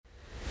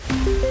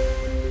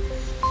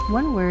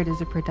One Word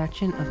is a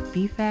production of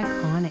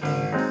BFAC On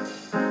Air.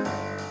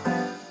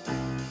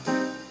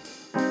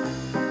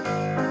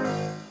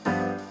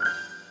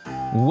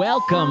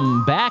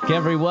 Welcome back,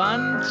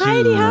 everyone, to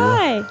Heidi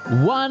Hi.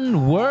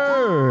 One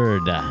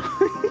Word.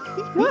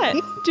 What?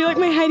 Do you like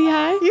my Heidi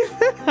Hi? You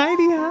said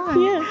Heidi Hi.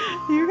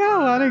 Yeah. You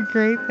got a lot of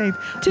great things.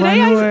 Today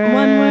One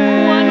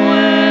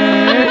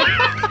word.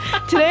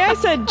 Today I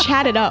said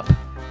chat it up.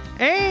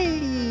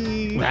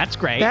 Hey. That's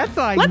great. That's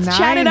like Let's 90s.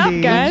 chat it up,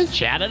 guys. Let's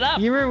chat it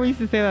up. You remember we used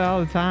to say that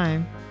all the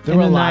time. There In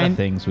were a the lot nine- of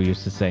things we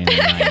used to say in the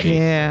 90s.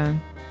 Yeah.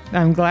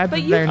 I'm glad But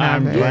that you- they're not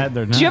I'm there. glad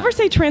they're not. Did you ever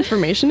say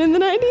transformation in the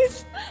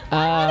 90s?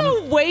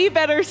 A way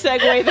better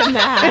segue than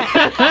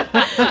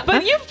that.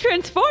 But you've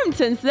transformed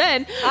since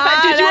then. Did you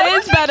that ever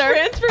is say better.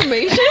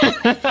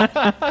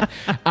 transformation?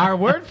 Our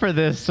word for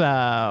this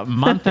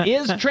month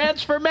is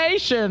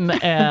transformation,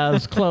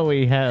 as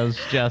Chloe has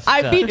just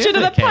I beat you to the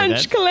indicated.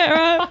 punch,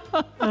 Clara.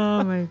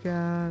 Oh my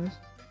gosh.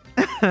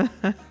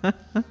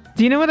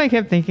 Do you know what I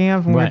kept thinking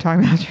of when we were What?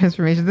 talking about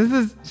transformation? This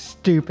is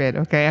stupid,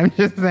 okay? I'm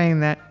just saying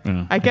that.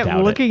 I kept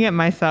doubt looking at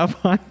myself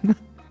on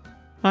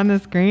the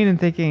screen and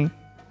thinking,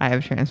 I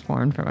have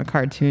transformed from a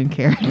cartoon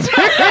character.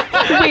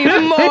 We've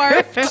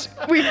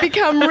morphed. We've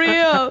become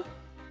real.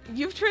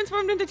 You've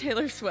transformed into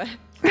Taylor Swift.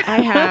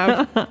 I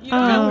have. You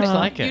Looks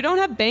like it. You don't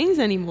have bangs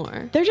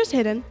anymore. They're just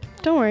hidden.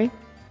 Don't worry.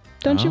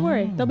 Don't you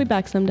worry. They'll be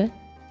back someday.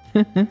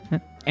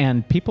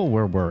 And people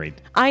were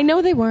worried. I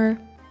know they were.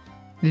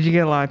 Did you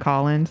get a lot of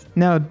call-ins?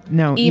 No,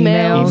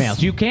 Emails.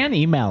 Emails. You can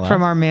email us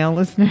from our male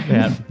listeners.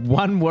 at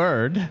one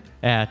word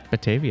at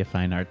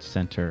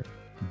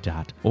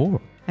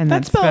BataviaFineArtsCenter.org. And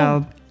That's that's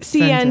spelled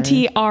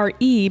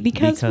CNTRE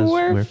because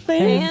we're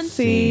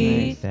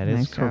fancy. Nice. That is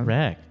Nice job.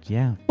 correct.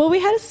 Yeah. Well, we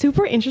had a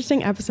super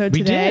interesting episode We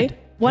today. did.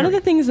 One of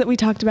Very. the things that we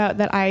talked about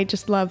that I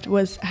just loved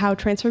was how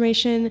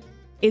transformation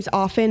is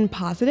often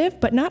positive,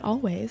 but not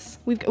always.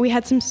 We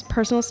had some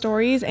personal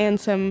stories and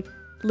some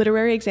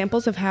literary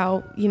examples of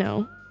how,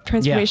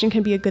 transformation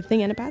can be a good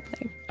thing and a bad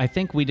thing. I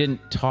think we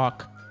didn't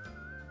talk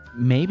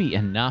maybe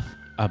enough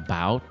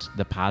about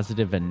the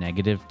positive and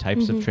negative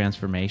types of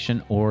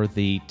transformation, or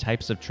the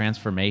types of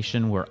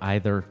transformation we're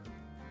either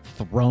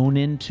thrown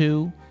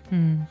into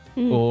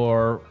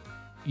or,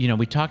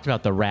 we talked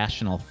about the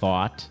rational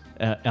thought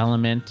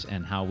element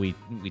and how we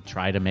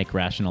try to make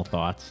rational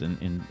thoughts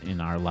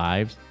in our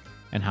lives,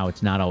 and how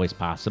it's not always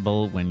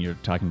possible when you're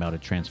talking about a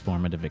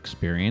transformative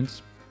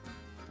experience.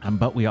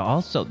 But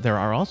there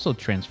are also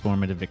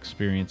transformative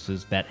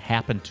experiences that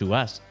happen to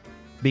us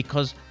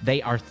because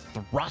they are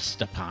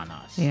thrust upon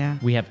us. Yeah.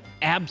 We have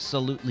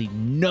absolutely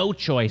no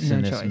choice No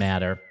in this choice.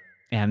 matter.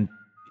 And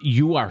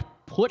you are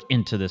put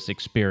into this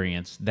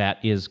experience that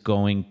is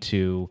going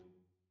to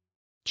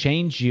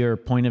change your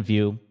point of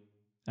view.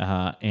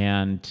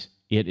 And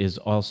it is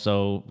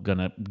also going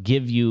to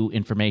give you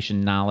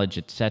information, knowledge,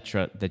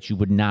 etc., that you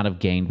would not have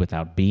gained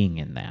without being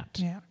in that.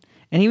 Yeah.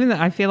 And even though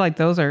I feel like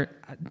those are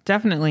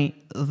definitely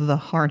the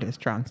hardest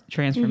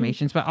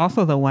transformations, but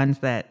also the ones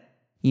that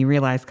you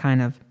realize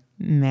kind of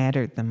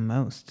mattered the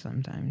most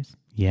sometimes.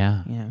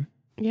 Yeah. Yeah.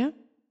 Yeah.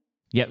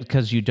 Yeah,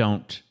 because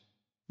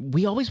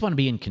we always want to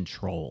be in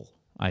control,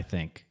 I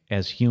think,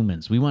 as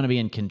humans. We want to be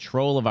in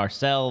control of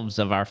ourselves,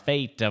 of our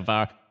fate,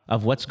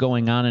 of what's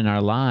going on in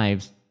our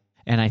lives.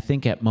 And I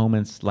think at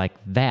moments like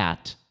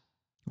that,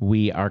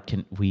 we are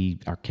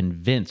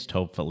convinced,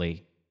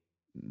 hopefully,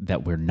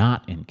 that we're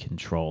not in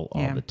control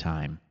all the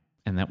time,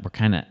 and that we're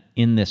kind of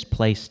in this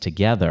place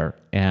together.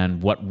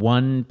 And what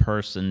one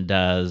person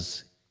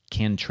does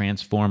can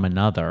transform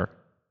another,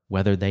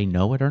 whether they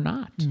know it or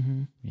not.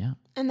 Yeah.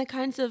 And the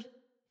kinds of,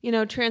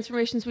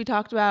 transformations we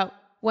talked about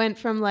went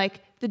from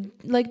like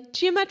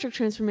geometric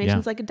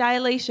transformations, Yeah. like a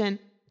dilation,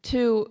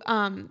 to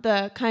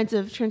the kinds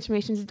of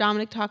transformations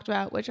Dominic talked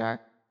about, which are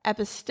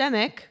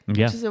epistemic,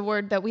 Yeah. which is a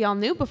word that we all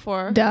knew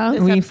before. Duh.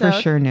 This We episode,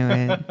 for sure knew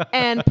it.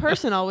 and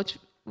personal, which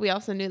we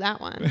also knew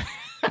that one.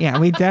 Yeah,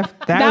 that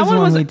was one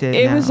one we did.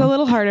 It was know. a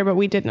little harder, but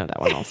we did know that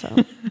one also.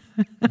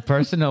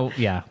 Personal,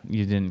 yeah,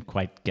 you didn't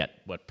quite get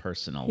what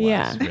personal was,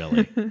 Yeah.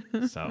 really.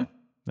 So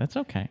that's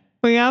okay.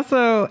 We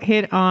also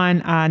hit on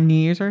New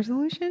Year's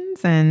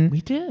resolutions, and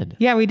We did.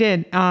 yeah, we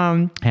did.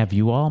 Have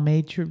you all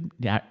made your?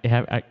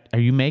 Are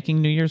you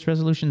making New Year's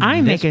resolutions?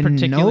 I'm this making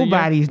particular year?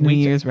 nobody's New We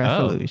did- Year's Oh,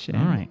 resolution.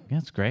 all right,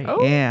 that's great.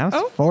 Yeah, I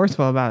was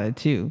forceful about it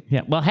too.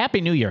 Yeah. Well,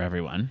 Happy New Year,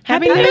 everyone.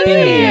 Happy New Year.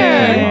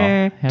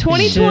 Year! Happy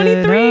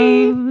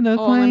 2023.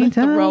 Oh, I'm gonna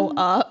throw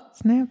up.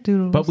 Snap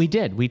doodles. But we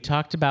did. We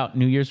talked about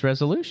New Year's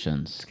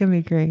resolutions. It's gonna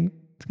be great.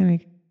 It's gonna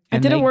be. I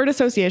And did a they- word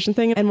association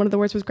thing, and one of the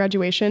words was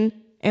graduation,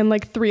 and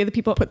like 3 of the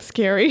people put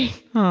scary.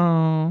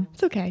 Oh,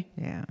 It's okay.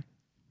 yeah,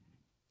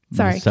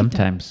 Sorry. keep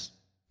Sometimes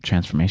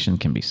transformation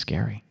can be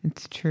scary.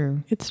 it's true.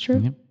 going. It's true.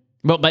 Yep.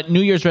 Well, but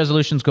New Year's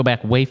resolutions go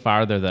back way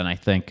farther than I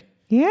think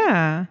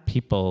Yeah,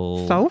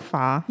 people so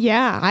far.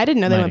 Yeah, I didn't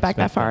know they might went back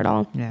that expect far at them.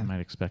 all. Yeah. might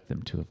expect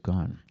them to have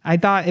gone. I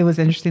thought it was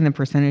interesting the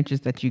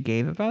percentages that you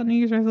gave about New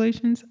Year's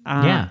resolutions.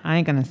 Yeah. I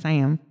ain't gonna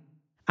say them.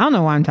 I don't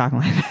know why I'm talking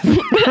like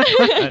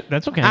this.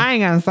 That's okay. I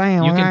ain't gonna say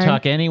it. You can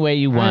talk any way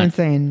you I ain't want.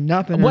 saying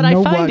nothing. What to I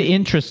nobody. find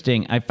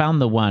interesting, I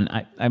found the one,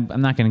 I'm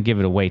not going to give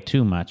it away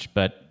too much,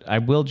 but I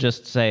will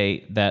just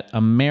say that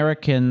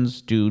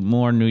Americans do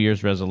more New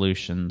Year's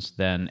resolutions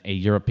than a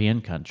European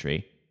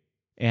country.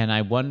 And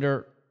I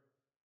wonder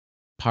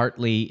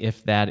partly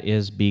if that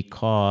is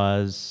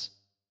because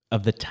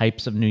of the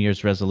types of New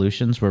Year's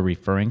resolutions we're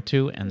referring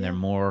to, and they're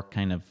more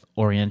kind of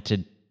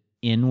oriented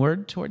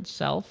inward towards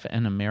self,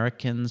 and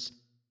Americans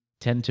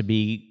tend to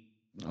be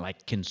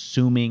like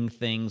consuming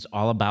things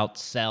all about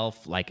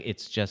self. Like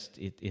it's just,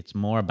 it's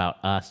more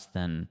about us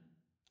than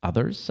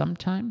others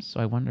sometimes. So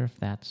I wonder if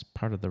that's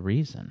part of the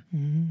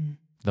reason,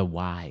 the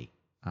why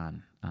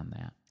on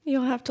that.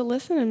 You'll have to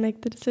listen and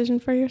make the decision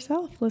for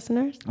yourself,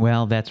 listeners.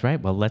 Well, that's right.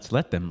 Well, let's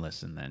let them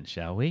listen then,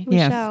 shall we? We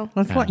Yes. shall.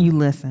 Let's let you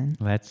listen.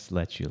 Let's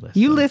let you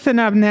listen. You listen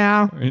up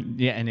now.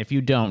 Yeah, and if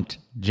you don't,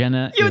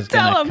 Jenna You is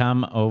tell going to 'em.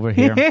 come over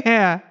here.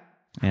 Yeah.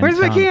 and Where's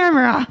the tell 'em.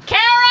 camera?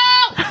 Carol!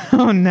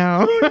 Oh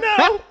no.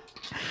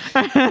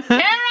 Carol,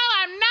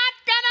 I'm not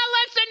going to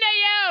listen to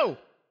you!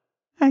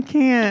 I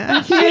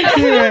can't do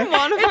it.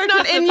 It's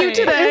not in you It's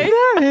today.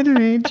 not in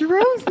me.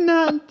 Jerome's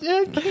not.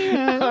 I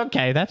can't.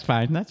 Okay, that's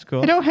fine. That's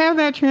cool. I don't have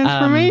that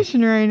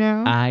transformation right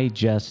now. I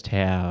just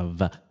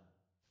have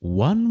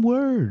one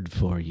word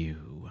for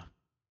you.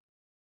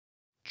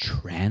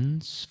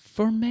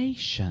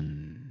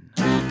 Transformation.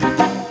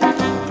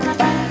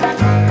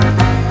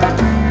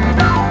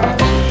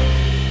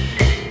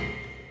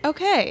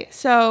 Okay,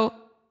 so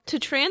to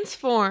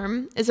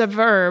transform is a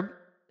verb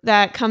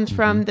that comes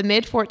from the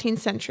mid 14th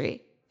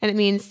century, and it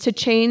means to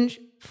change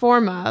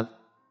form of,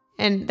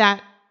 and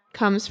that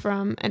comes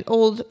from an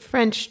old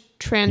French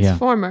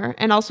transformer,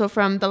 and also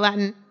from the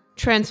Latin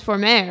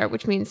transformare,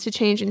 which means to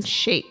change in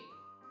shape.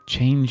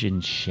 Change in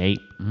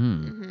shape.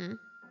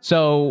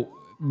 So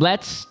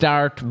let's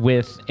start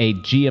with a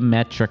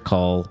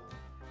geometrical.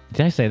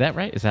 Did I say that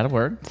right? Is that a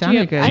word?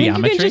 Sounded good. I think you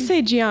Geometry? can just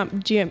say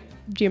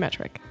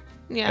geometric.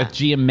 Yeah. A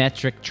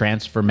geometric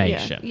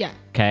transformation. Yeah.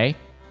 Okay.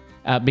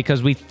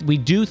 Because we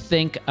do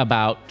think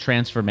about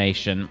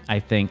transformation, I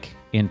think,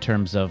 in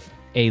terms of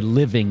a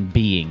living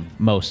being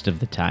most of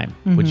the time.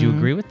 Would you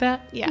agree with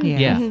that? Yeah.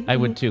 Yeah. Yeah, I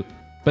would too.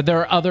 But there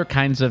are other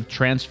kinds of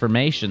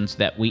transformations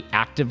that we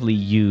actively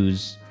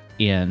use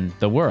in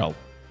the world.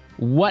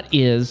 What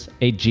is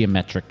a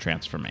geometric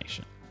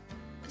transformation?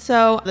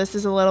 So this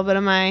is a little bit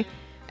of my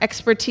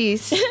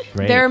expertise.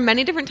 Great. There are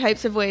many different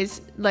types of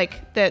ways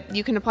like that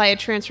you can apply a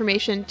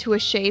transformation to a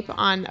shape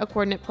on a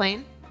coordinate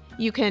plane.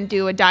 You can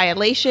do a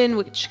dilation,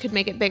 which could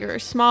make it bigger or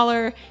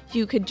smaller.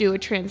 You could do a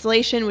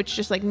translation, which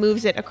just like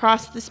moves it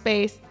across the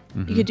space.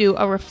 You could do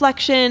a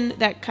reflection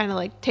that kind of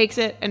like takes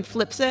it and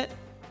flips it.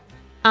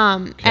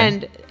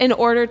 And in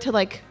order to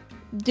like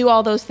do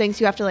all those things,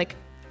 you have to like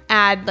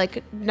add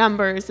like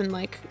numbers and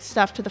like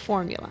stuff to the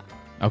formula.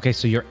 Okay,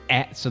 so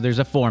so there's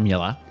a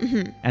formula,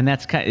 and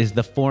that's is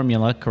the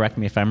formula. Correct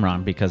me if I'm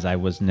wrong, because I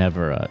was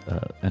never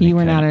an You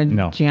were not a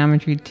no.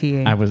 geometry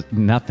TA. I was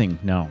nothing.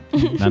 No,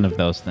 none of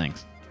those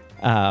things.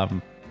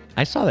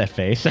 I saw that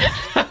face. The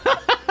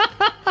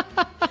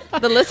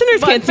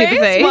listeners can't see the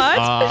face.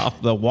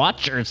 What? The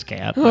watchers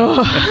can't.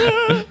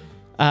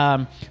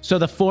 So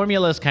the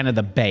formula is kind of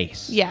the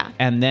base. Yeah.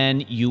 And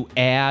then you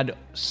add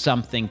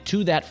something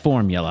to that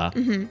formula,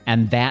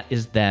 and that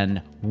is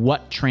then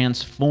what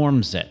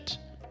transforms it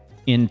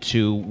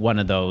into one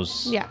of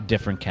those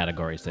different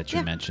categories that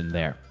you mentioned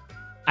there.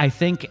 I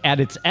think at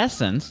its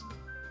essence,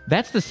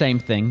 that's the same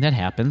thing that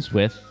happens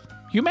with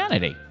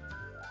humanity,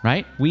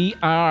 right?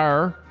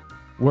 We're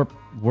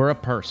a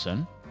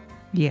person.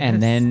 Yes.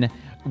 And then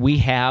we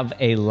have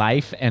a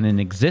life and an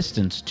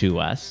existence to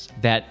us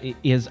that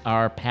is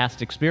our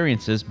past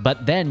experiences,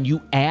 but then you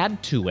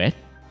add to it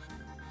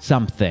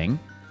something,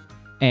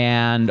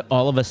 and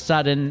all of a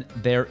sudden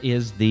there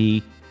is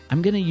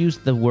I'm going to use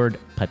the word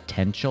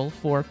potential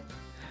for.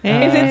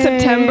 Is it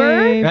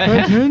September?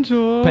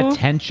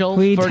 Potential.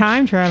 We for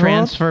time traveled.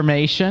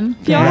 transformation.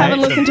 If y'all right? haven't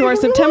listened to our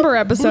September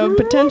episode,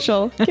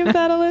 Potential, give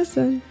that a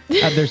listen.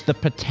 There's the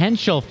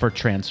potential for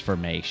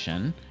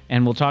transformation,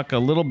 and we'll talk a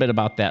little bit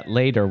about that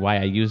later, why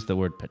I use the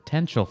word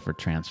potential for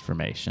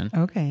transformation.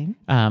 Okay.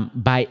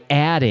 By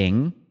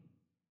adding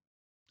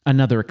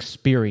another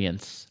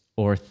experience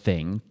or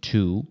thing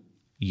to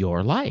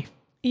your life.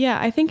 Yeah,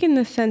 I think in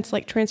the sense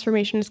like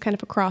transformation is kind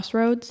of a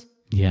crossroads.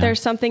 Yeah. There's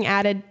something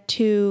added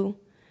to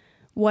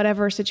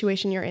whatever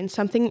situation you're in.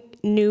 Something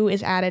new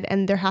is added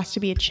and there has to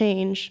be a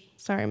change.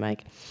 Sorry,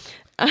 Mike.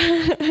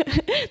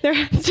 There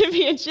has to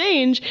be a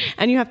change,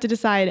 and you have to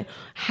decide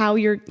how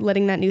you're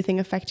letting that new thing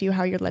affect you,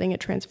 how you're letting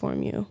it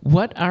transform you.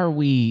 What are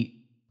we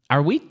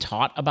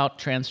taught about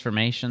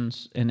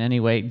transformations in any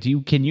way?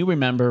 Can you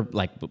remember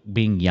like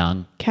being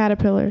young?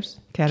 Caterpillars.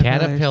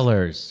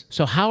 Caterpillars.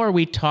 So how are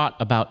we taught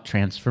about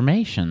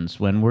transformations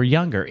when we're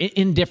younger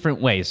in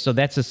different ways? So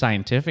that's a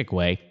scientific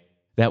way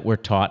that we're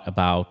taught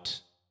about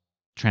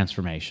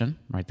transformation,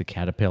 right? The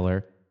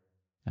caterpillar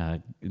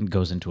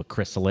goes into a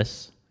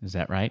chrysalis. Is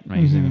that right? Am I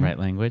using the right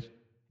language?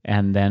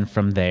 And then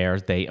from there,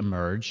 they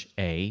emerge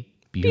a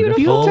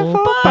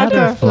beautiful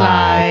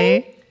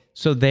butterfly.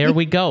 So there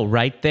we go,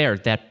 right there,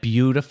 that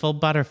beautiful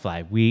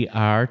butterfly. We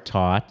are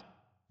taught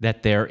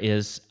that there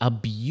is a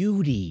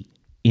beauty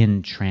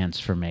in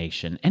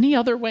transformation. Any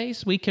other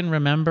ways we can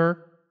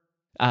remember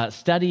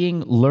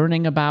studying,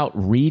 learning about,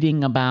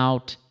 reading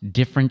about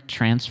different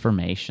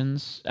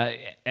transformations,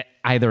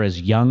 either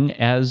as young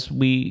as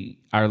we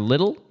are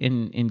little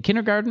in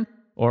kindergarten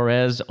or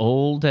as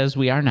old as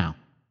we are now?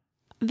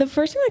 The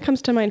first thing that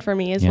comes to mind for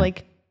me is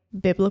like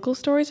biblical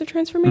stories of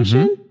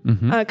transformation.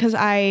 Because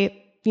I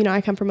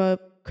come from a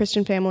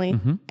Christian family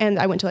and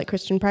I went to like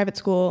Christian private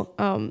school.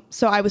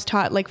 So I was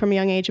taught like from a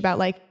young age about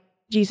like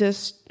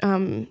Jesus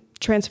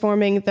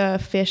transforming the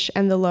fish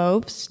and the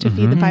loaves to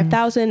feed the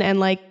 5,000 and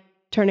like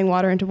turning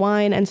water into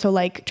wine. And so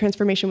like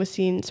transformation was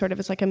seen sort of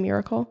as like a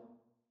miracle.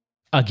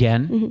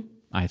 Again,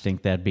 I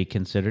think that'd be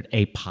considered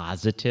a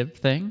positive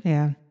thing.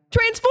 Yeah.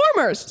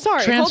 Transformers!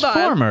 Sorry, hold on.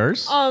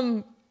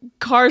 Transformers.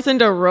 Cars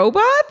into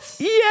robots?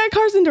 Yeah,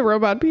 cars into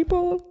robot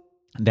people.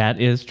 That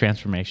is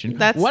transformation.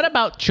 That's- What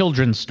about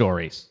children's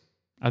stories?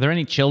 Are there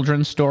any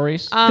children's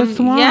stories? The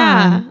swan.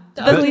 Yeah.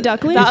 The ugly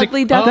duckling? The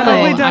ugly duckling. The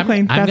ugly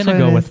duckling. I'm That's going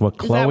to what go it with is. what Is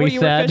that Chloe what you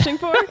were said. fishing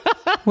for?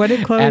 What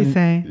did Chloe And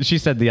say? she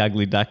said the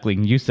ugly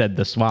duckling. You said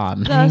the swan.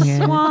 The Dang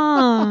it.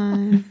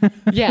 swan.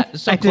 Yeah.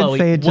 So I did Chloe,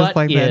 say it just what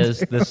like that, is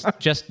too. this?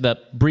 Just the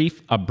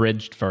brief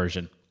abridged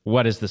version.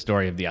 What is the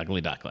story of the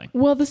ugly duckling?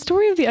 Well, the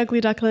story of the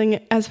ugly duckling,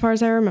 as far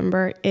as I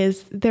remember,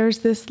 is there's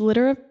this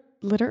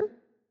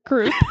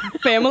group,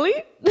 family.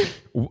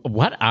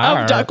 What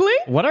are duckling?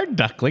 What are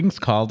ducklings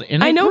called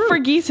in a I know group? for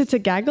geese, it's a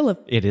gaggle of.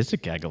 It is a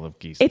gaggle of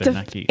geese. It's They're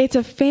not geese. it's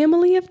a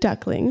family of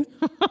ducklings,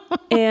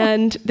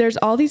 and there's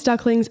all these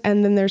ducklings,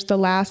 and then there's the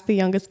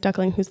youngest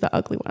duckling, who's the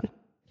ugly one.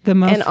 The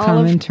most And all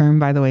common of- term,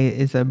 by the way,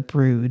 is a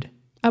brood.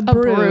 A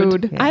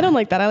brood. brood. I don't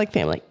like that. I like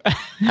family.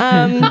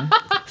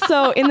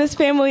 So in this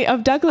family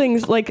of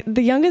ducklings, like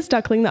the youngest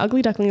duckling, the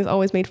ugly duckling, is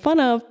always made fun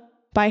of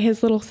by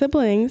his little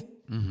siblings.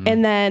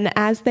 And then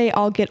as they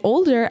all get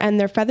older and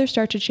their feathers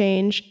start to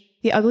change,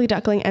 the ugly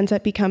duckling ends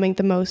up becoming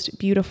the most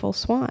beautiful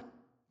swan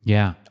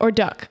Yeah. or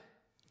duck.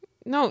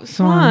 No,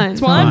 swan.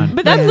 Swan.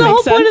 But That's that the whole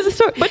makes point of sense. the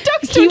story. But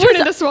ducks He do turn was-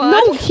 into swan.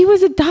 No, he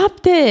was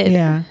adopted.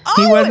 Yeah. Oh,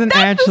 he wasn't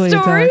that's actually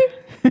the story.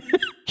 a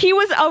duck. He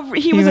was a swan.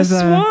 he was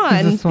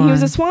a He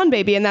was a swan. swan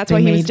baby, and that's They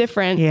why he was made-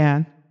 different.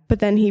 Yeah. But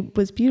then he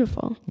was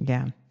beautiful.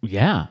 Yeah.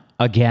 Yeah.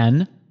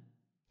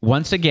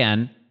 Once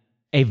again,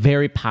 a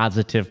very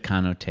positive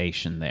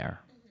connotation there,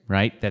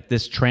 right? That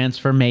this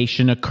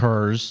transformation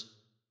occurs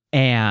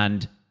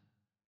and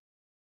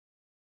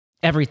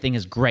everything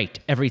is great.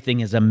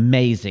 Everything is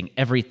amazing.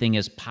 Everything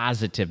is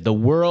positive. The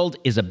world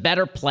is a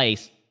better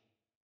place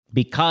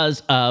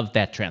because of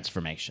that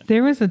transformation.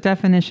 There was a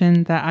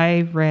definition that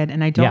I read,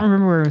 and I don't Yeah.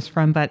 remember where it was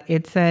from, but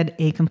it said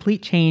a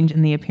complete change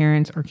in the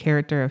appearance or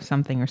character of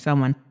something or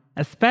someone,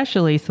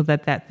 especially so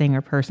that that thing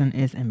or person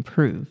is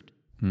improved.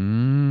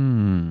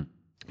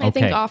 I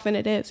think often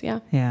it is, yeah.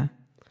 Yeah.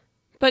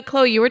 But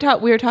Chloe, we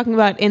were talking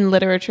about in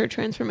literature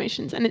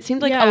transformations, and it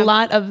seemed like Yeah. a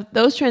lot of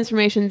those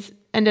transformations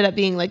ended up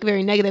being like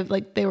very negative,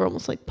 like they were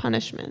almost like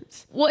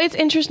punishments. Well, it's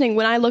interesting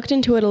when I looked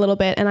into it a little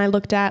bit and I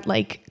looked at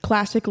like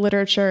classic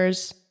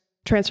literature's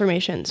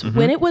transformations.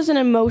 When it was an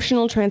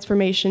emotional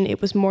transformation,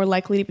 it was more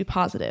likely to be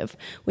positive.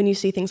 When you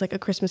see things like A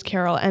Christmas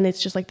Carol and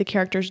it's just like the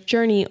character's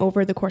journey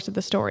over the course of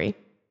the story.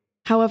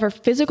 However,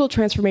 physical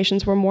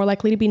transformations were more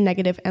likely to be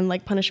negative and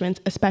like punishments,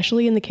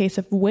 especially in the case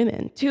of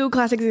women. Two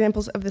classic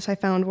examples of this I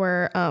found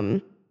were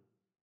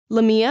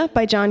Lamia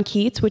by John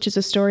Keats, which is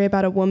a story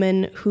about a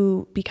woman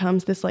who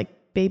becomes this like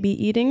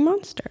baby-eating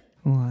monster.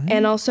 What?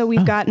 And also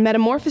we've got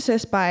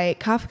Metamorphosis by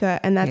Kafka,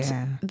 and that's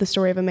Yeah. the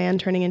story of a man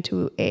turning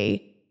into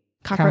a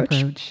cockroach.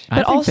 Cockroach. I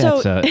But think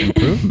also- that's an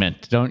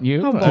improvement, don't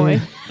you? Oh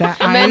boy. That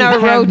Men I are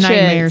have roaches.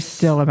 nightmares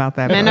still about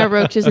that. Men book. are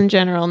roaches in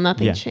general.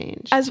 Nothing Yeah.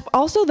 changed. As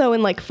also though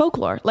in like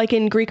folklore, like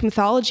in Greek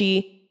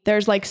mythology,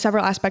 there's like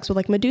several aspects with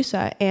like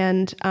Medusa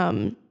and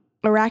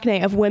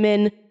Arachne of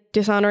women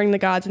dishonoring the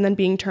gods and then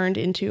being turned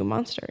into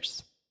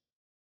monsters.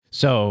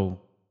 So,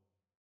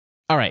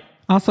 all right.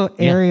 Also,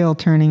 Ariel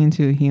turning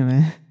into a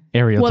human.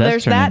 Ariel Well, does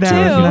there's turn that into-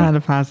 That was too. not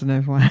a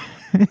positive one.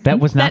 That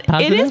was not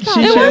That- it positive? is She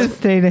positive. should have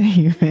stayed a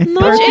human.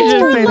 No, Or she it's should have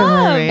for stayed a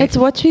love. mermaid. It's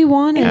what she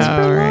wanted.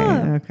 All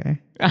right. Okay.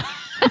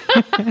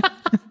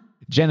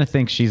 Jenna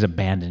thinks she's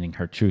abandoning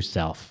her true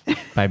self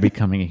by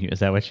becoming a human. Is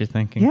that what you're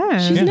thinking? Yeah.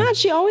 She's not.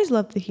 She always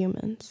loved the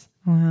humans.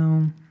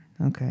 Well,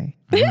 okay.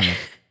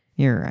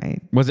 You're right.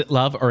 Was it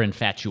love or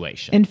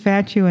infatuation?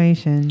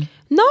 Infatuation.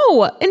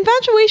 No,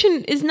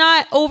 infatuation is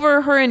not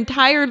over her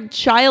entire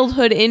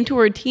childhood into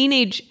her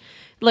teenage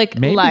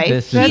Maybe life.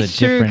 this is That's a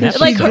true, different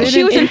 'cause episode. Like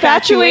she was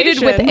infatuated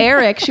with Infatuation.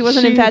 Eric. She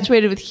wasn't She-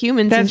 infatuated with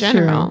humans in That's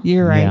general. true.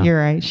 You're right. Yeah. You're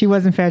right. She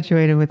was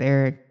infatuated with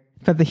Eric,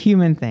 but the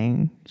human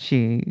thing, That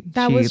she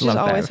was just loved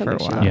always that for a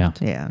something she while.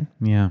 loved. Yeah.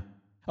 Yeah.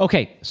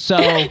 Okay, so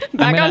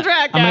Back on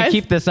track, I'm gonna guys.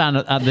 keep this on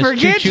this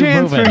Forget choo-choo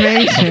moving.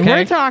 transformation. Okay?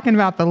 We're talking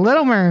about the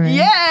Little Mermaid.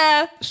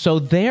 Yeah. So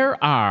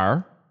there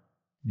are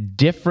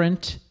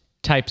different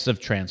types of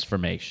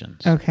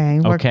transformations. Okay.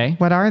 Okay.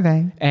 What are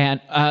they?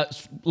 And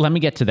let me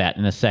get to that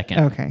in a second.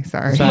 Okay.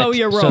 Sorry. Slow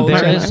your roll. So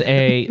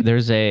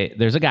there's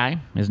a guy.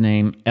 His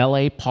name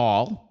L.A.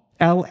 Paul.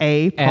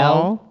 L.A.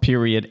 Paul.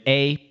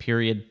 L.A.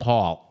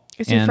 Paul.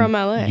 Is he from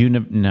LA?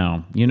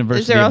 No,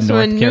 University Is there of also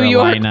North a New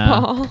York Carolina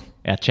Paul?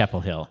 at Chapel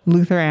Hill.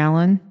 Luther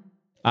Allen.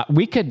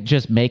 We could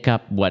just make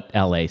up what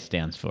LA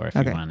stands for if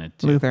Okay. you wanted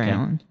to. Luther okay?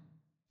 Allen.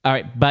 All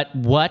right, but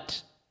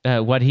what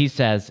he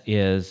says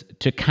is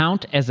to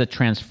count as a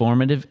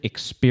transformative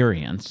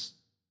experience,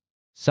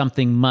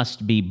 something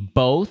must be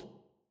both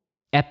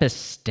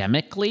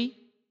epistemically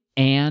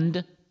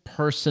and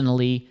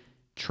personally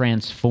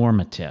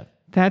transformative.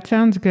 That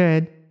sounds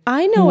good.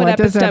 I know what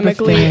does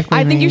epistemically.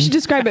 I think you mean? should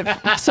describe it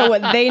so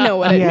what they know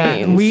what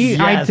it means.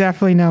 I Yes.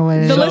 definitely know what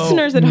it The is.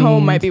 listeners at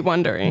home might be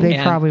wondering. They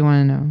And- probably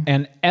want to know.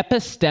 An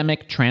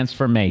epistemic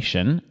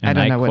transformation, and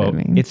I don't know what it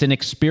means. It's an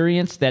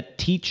experience that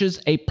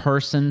teaches a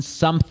person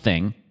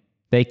something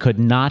they could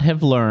not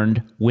have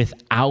learned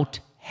without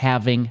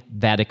having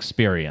that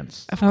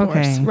experience. Of course.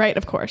 Okay. Right,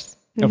 of course.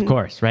 Of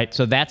course, right?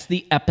 So that's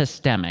the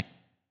epistemic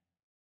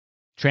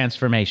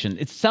transformation.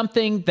 It's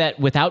something that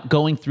without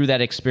going through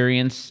that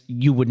experience,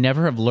 you would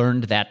never have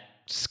learned that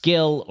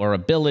skill or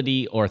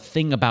ability or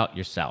thing about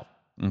yourself,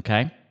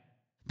 okay?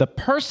 The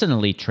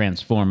personally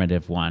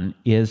transformative one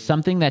is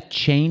something that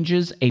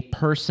changes a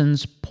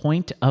person's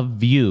point of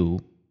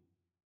view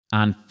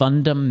on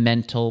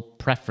fundamental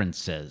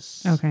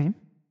preferences. Okay.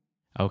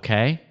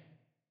 Okay?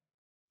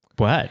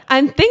 What?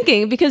 I'm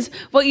thinking because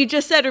what you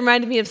just said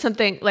reminded me of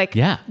something like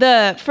Yeah.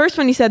 the first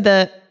one you said,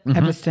 the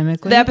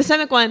Epistemically.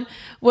 epistemic one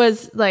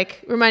was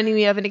like reminding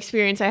me of an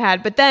experience I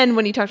had. But then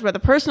when you talked about the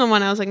personal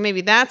one, I was like,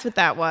 maybe that's what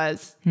that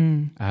was.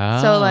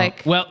 Oh.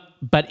 like- Well,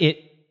 but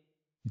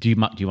do you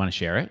want to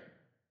share it?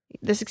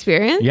 This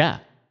experience? Yeah.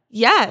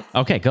 Yes.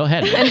 Okay, go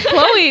ahead. And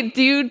Chloe,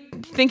 do you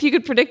think you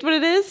could predict what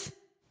it is?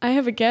 I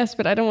have a guess,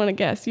 but I don't want to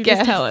guess. You Guess.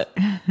 just tell it.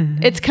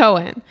 It's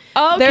Cohen.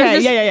 Okay. There's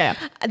this- Yeah.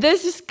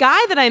 There's this guy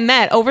that I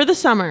met over the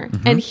summer,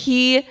 and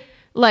he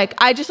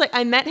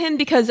I met him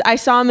because I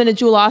saw him in a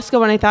Jewel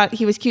Osco and I thought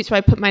he was cute, so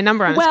I put my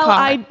number on his car. Well,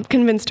 I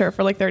convinced her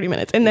for like 30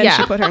 minutes, and then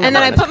she put her number and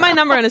then on I his put my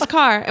number on his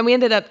car, and we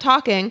ended up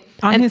talking.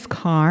 On and his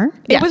car?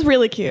 It was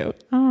really cute.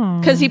 Oh.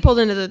 because he pulled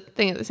into the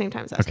thing at the same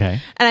time as us.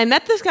 Okay. And I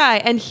met this guy,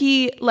 and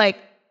he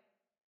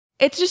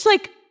it's just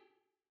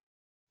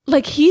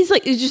he's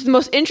just the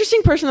most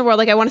interesting person in the world.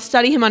 Like I want to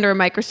study him under a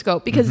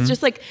microscope because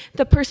just like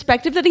the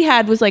perspective that he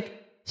had was like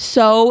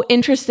so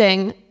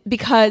interesting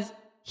because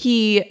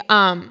he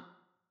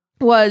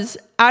was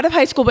out of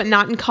high school but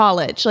not in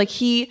college. Like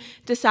he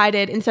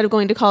decided instead of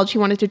going to college he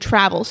wanted to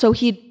travel. So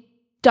he'd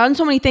done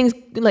so many things,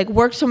 like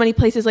worked so many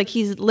places. Like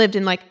he's lived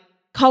in like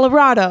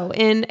Colorado,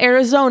 in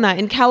Arizona,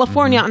 in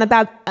California on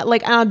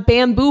a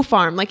bamboo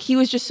farm. Like he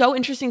was just so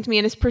interesting to me,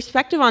 and his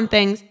perspective on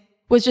things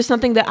was just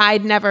something that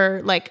I'd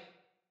never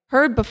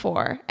heard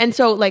before. And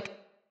so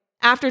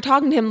after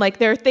talking to him,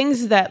 there are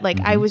things that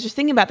I was just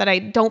thinking about that I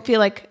don't feel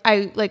like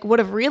I would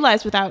have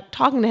realized without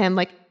talking to him.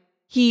 Like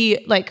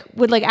he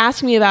would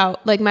ask me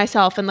about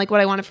myself and what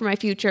I wanted for my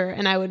future,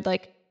 and I would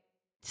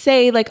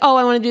say oh,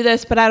 I want to do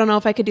this, but I don't know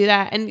if I could do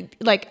that. And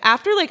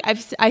after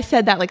I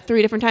said that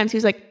 3 different times, he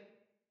was like,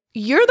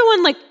 you're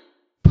the one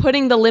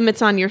putting the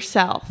limits on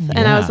yourself. And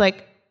I was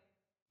like,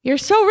 you're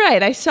so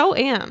right. I so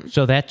am.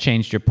 So that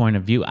changed your point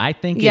of view. I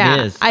think Yeah,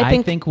 it is. I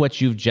think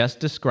what you've just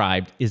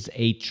described is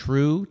a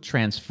true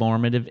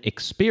transformative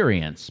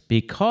experience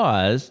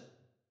because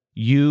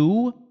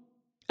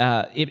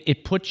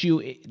it puts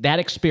you, that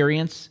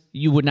experience,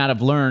 you would not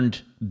have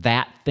learned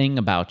that thing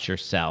about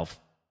yourself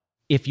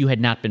if you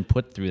had not been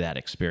put through that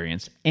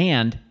experience.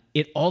 And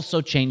it also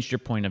changed your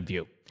point of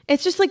view.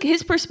 It's just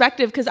his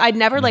perspective, because I'd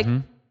never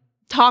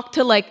talked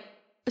to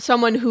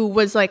someone who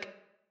was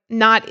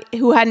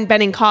who hadn't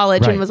been in college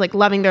and Right. was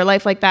loving their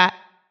life like that.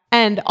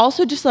 And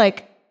also just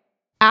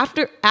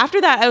after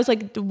that, I was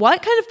like,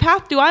 what kind of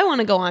path do I want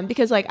to go on?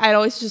 Because I'd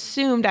always just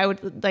assumed I would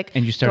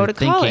And you go started to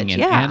thinking college.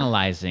 and Yeah.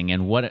 analyzing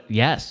and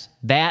yes,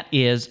 that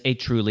is a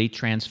truly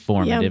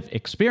transformative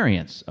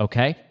experience,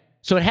 okay?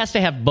 So it has to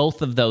have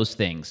both of those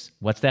things.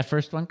 What's that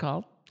first one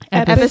called?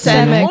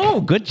 Epistemic. Oh,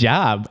 good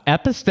job.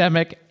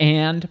 Epistemic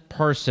and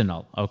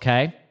personal,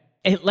 okay?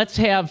 Let's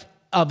have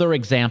other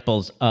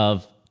examples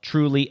of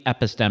truly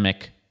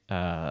epistemic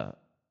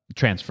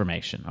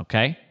transformation,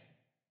 okay?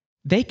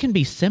 They can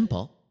be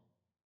simple.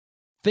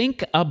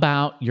 Think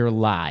about your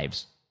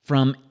lives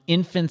from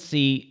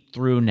infancy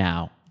through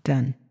now.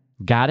 Done.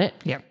 Got it?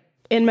 Yep.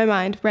 In my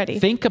mind, ready.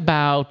 Think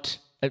about,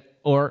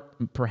 or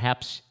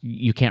perhaps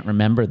you can't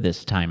remember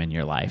this time in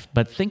your life,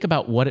 but think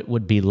about what it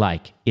would be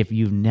like if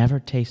you've never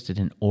tasted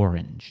an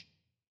orange.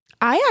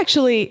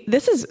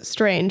 This is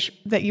strange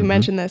that you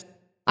mentioned this.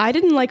 I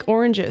didn't like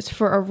oranges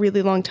for a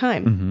really long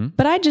time,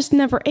 but I just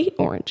never ate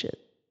oranges.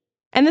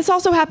 And this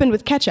also happened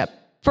with ketchup.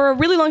 For a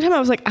really long time, I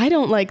was like, I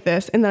don't like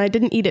this. And then I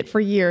didn't eat it for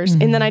years.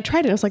 And then I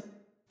tried it. And I was like,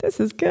 this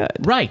is good.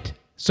 Right.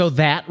 So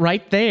that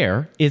right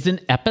there is an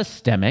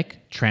epistemic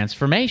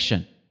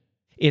transformation.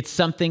 It's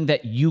something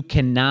that you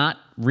cannot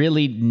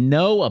really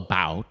know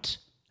about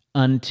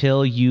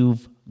until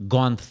you've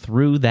gone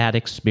through that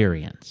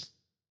experience.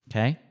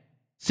 Okay?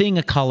 Seeing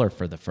a color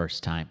for the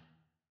first time.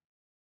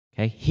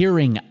 Okay?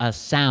 Hearing a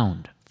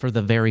sound for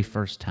the very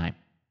first time.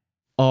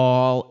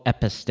 All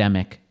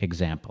epistemic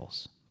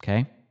examples.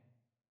 Okay?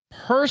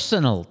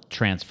 Personal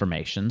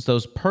transformations,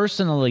 those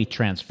personally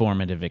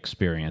transformative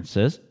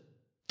experiences,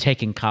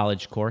 taking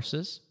college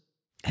courses,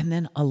 and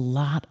then a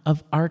lot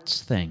of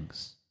arts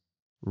things.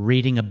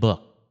 Reading a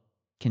book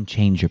can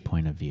change your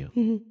point of view.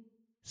 Mm-hmm.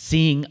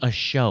 Seeing a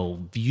show,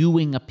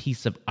 viewing a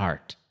piece of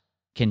art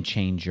can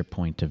change your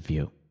point of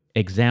view.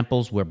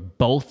 Examples where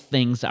both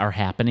things are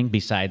happening,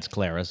 besides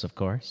Clara's, of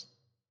course.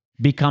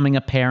 Becoming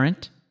a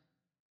parent,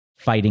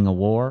 fighting a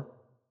war,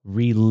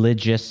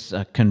 religious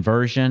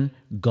conversion,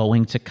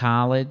 going to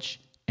college,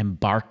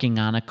 embarking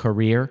on a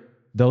career.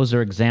 Those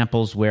are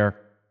examples where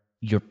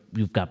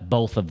you've got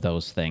both of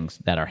those things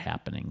that are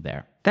happening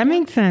there. That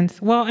makes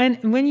sense. Well,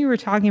 and when you were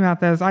talking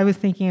about those, I was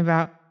thinking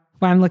about,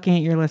 well, I'm looking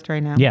at your list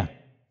right now. Yeah.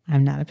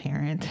 I'm not a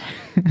parent.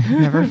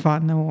 Never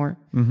fought in the war.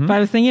 Mm-hmm. But I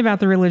was thinking about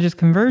the religious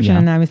conversion,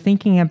 and I was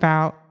thinking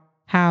about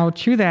how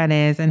true that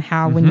is, and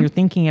how when you're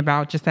thinking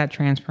about just that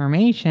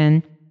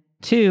transformation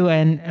too,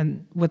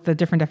 and with the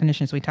different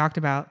definitions we talked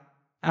about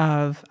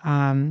of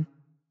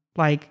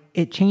like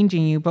it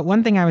changing you. But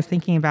one thing I was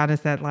thinking about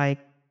is that like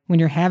when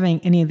you're having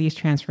any of these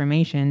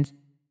transformations,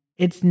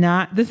 it's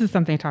not, this is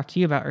something I talked to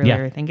you about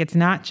earlier. I think it's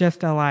not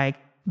just a like,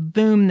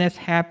 boom, this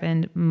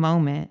happened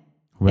moment.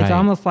 Right. It's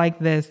almost like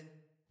this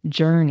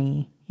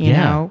journey, you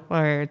know,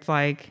 where it's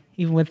like,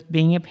 even with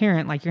being a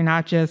parent, like you're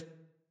not just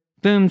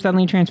boom,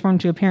 suddenly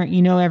transformed to a parent,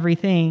 you know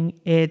everything.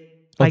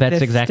 Well,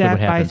 that's exactly what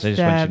happens. I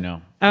just want you to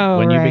know. Oh,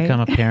 when right. you become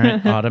a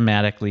parent,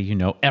 automatically you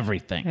know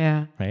everything.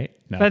 Yeah. Right?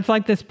 No. But it's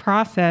like this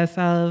process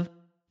of,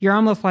 you're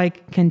almost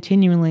like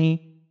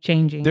continually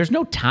changing. There's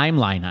no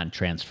timeline on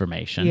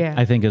transformation, Yeah.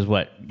 I think is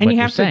what and you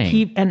you're have saying. to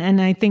keep,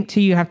 and I think too,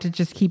 you have to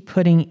just keep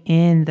putting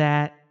in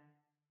that,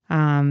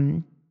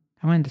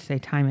 I wanted to say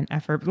time and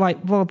effort, like,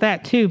 well,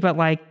 that too, but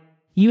like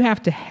you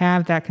have to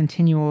have that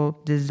continual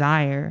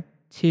desire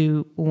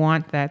to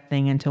want that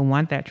thing and to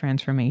want that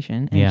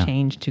transformation and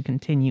change to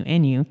continue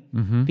in you,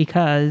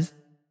 because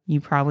you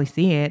probably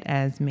see it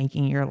as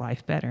making your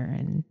life better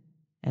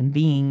and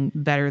being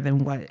better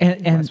than what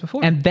it was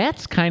before. And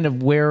that's kind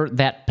of where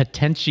that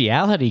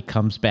potentiality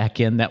comes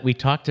back in that we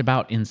talked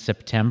about in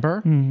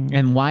September,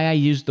 and why I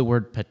used the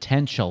word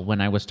potential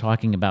when I was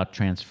talking about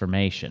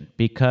transformation,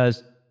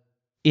 because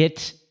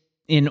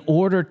in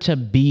order to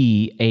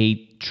be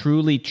a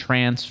truly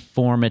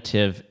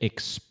transformative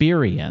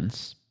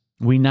experience,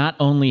 we not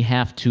only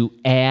have to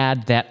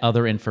add that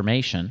other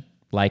information,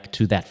 like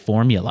to that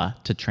formula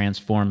to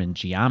transform in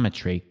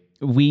geometry,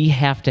 we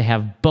have to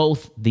have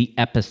both the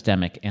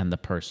epistemic and the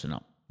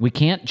personal. We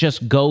can't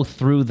just go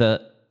through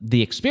the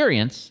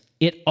experience.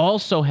 It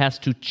also has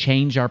to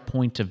change our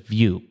point of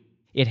view.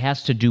 It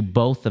has to do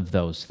both of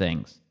those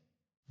things.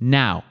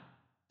 Now,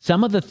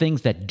 some of the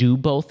things that do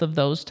both of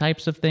those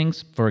types of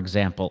things, for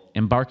example,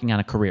 embarking on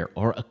a career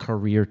or a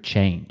career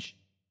change,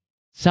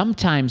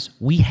 sometimes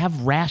we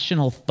have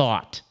rational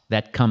thought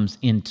that comes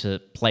into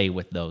play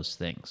with those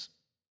things.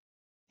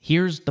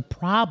 Here's the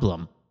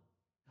problem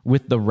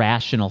with the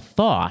rational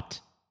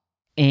thought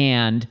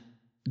and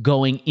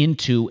going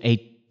into a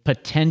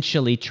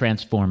potentially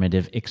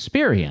transformative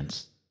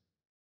experience.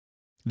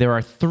 There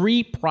are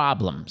 3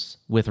 problems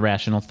with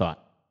rational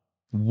thought.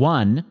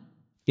 One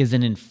is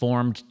an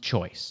informed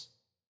choice.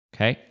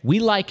 Okay? We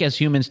like as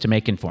humans to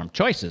make informed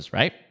choices,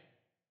 right?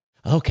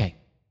 Okay,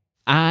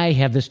 I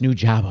have this new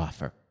job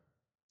offer,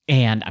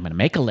 and I'm going to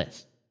make a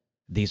list.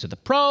 These are the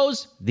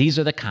pros, these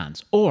are the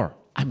cons. Or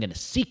I'm going to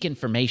seek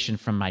information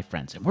from my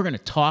friends, and we're going to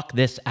talk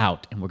this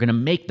out, and we're going to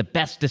make the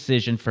best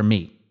decision for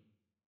me.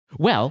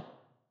 Well,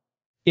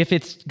 if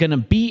it's going to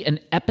be an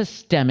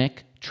epistemic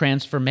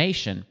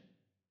transformation,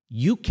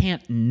 you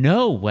can't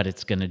know what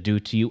it's going to do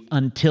to you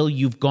until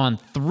you've gone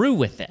through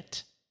with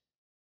it.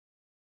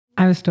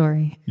 I have a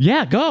story.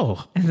 Yeah, go.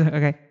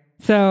 Okay.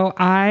 So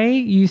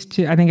I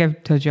think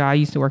I've told you, I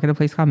used to work at a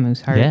place called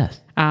Mooseheart. Yes.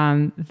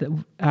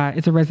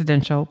 It's a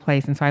residential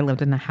place. And so I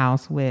lived in a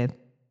house with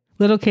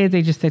little kids,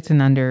 ages 6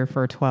 and under,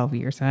 for 12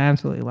 years. And I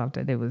absolutely loved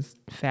it. It was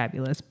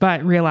fabulous.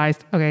 But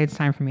realized, okay, it's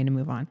time for me to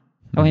move on.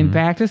 I went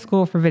back to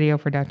school for video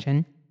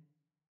production,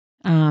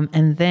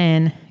 and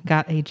then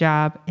got a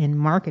job in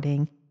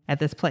marketing at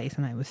this place.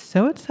 And I was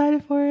so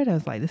excited for it. I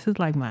was like, this is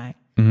like my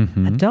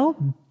adult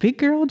big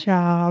girl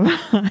job.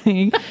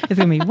 It's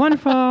going to be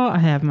wonderful. I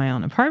have my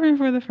own apartment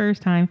for the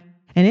first time.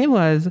 And it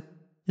was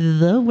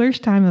the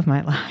worst time of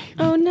my life.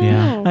 Oh, no.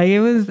 Yeah. Like,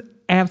 it was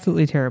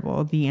absolutely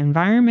terrible. The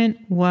environment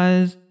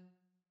was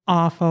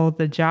awful.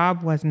 The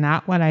job was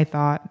not what I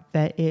thought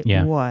that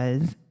it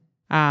was.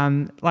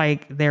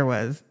 Like, there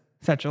was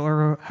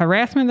sexual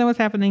harassment that was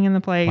happening in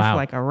the place,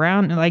 like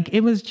around, like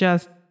it was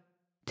just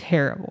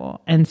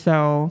terrible. And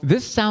so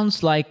this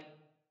sounds like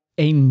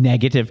a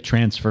negative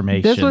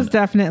transformation. this was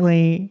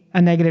definitely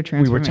a negative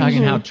transformation. We were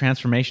talking how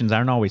transformations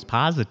aren't always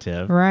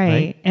positive.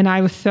 Right. And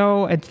I was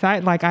so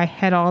excited. Like, I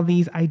had all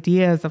these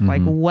ideas of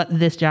like what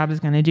this job is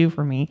going to do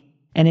for me.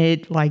 And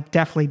it like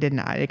definitely did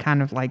not. It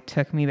kind of like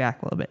took me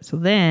back a little bit. So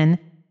then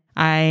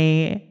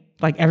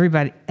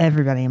everybody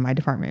in my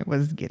department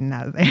was getting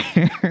out of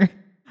there.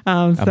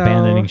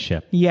 Abandoning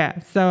ship. Yeah.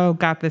 So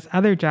got this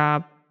other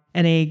job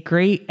at a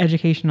great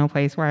educational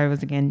place where I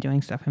was again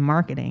doing stuff in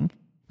marketing.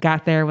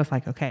 Got there, was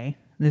like, okay,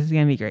 this is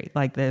going to be great.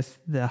 Like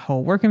the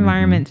whole work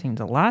environment seems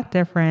a lot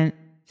different,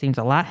 seems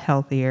a lot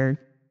healthier.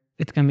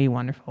 It's going to be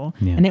wonderful.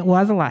 Yeah. And it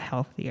was a lot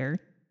healthier.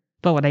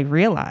 But what I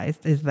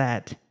realized is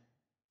that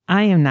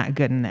I am not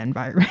good in that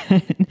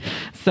environment.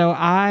 So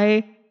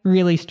I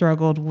really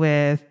struggled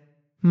with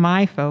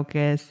my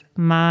focus,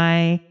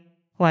 my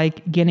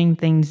like getting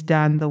things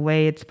done the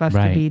way it's supposed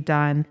to be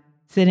done,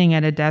 sitting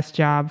at a desk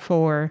job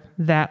for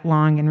that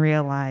long and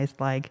realized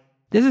like,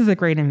 this is a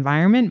great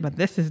environment, but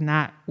this is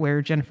not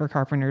where Jennifer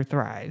Carpenter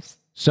thrives.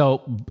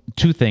 So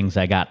 2 things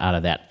I got out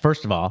of that.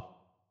 First of all,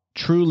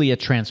 truly a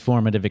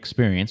transformative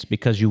experience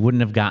because you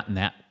wouldn't have gotten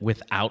that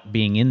without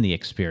being in the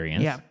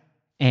experience. Yeah.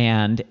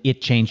 And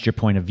it changed your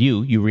point of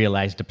view. You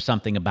realized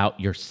something about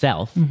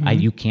yourself.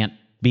 You can't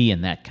be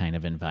in that kind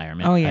of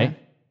environment. Oh, yeah. Right?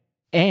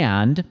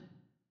 And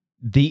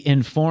the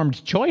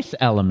informed choice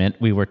element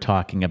we were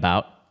talking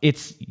about,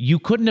 you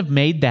couldn't have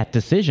made that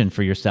decision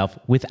for yourself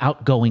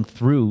without going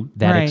through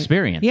that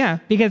experience. Yeah,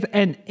 because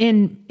and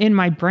in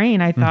my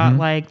brain, I thought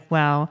like,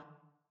 well,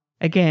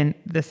 again,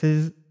 this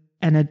is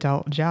an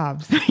adult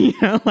job, so,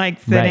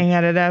 like sitting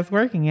at a desk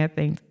working at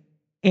things.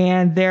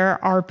 And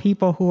there are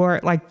people who are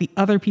like the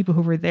other people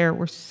who were there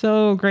were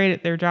so great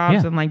at their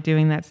jobs and like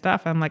doing that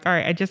stuff. I'm like, all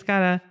right, I just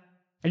gotta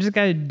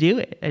do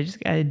it. I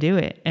just gotta do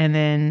it. And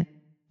then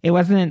it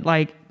wasn't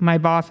like my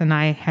boss and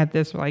I had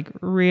this like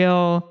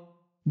real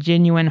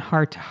genuine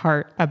heart to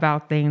heart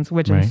about things,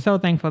 which I'm so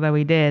thankful that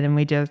we did. And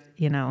we just,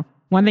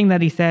 one thing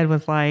that he said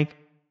was like,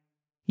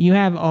 you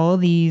have all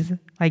these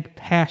like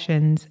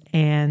passions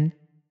and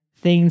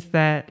things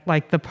that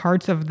like the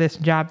parts of this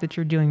job that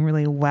you're doing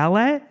really well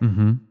at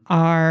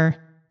are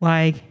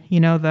like,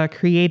 the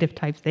creative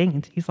type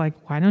things. He's like,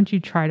 why don't you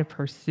try to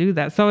pursue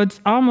that? So it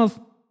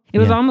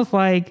was almost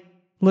like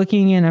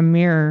looking in a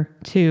mirror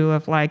too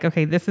of like,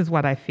 okay, this is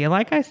what I feel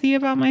like I see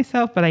about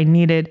myself, but I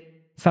needed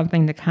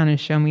something to kind of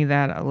show me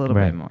that a little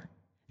bit more.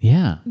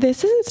 Yeah.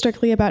 This isn't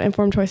strictly about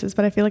informed choices,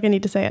 but I feel like I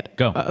need to say it.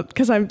 Go.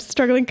 Because I'm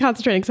struggling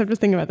concentrating, because I'm just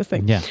thinking about this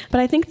thing. Yeah.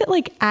 But I think that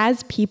like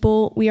as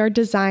people, we are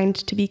designed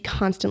to be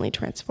constantly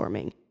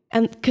transforming.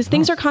 And because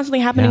things are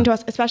constantly happening to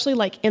us, especially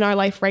like in our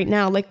life right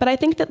now. Like, but I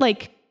think that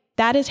like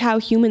that is how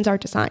humans are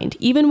designed.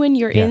 Even when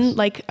you're in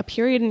like a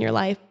period in your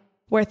life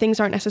where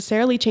things aren't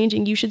necessarily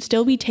changing, you should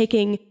still be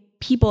taking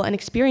people and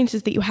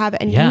experiences that you have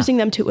and using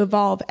them to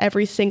evolve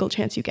every single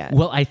chance you get.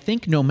 Well, I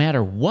think no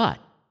matter what,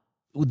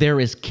 there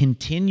is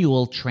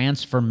continual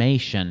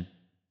transformation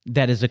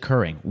that is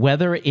occurring.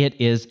 Whether it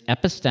is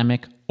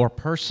epistemic or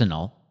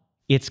personal,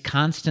 it's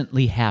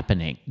constantly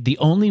happening. The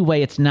only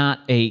way it's not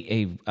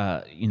a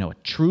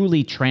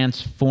truly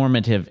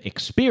transformative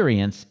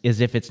experience is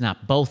if it's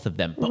not both of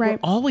them. But we're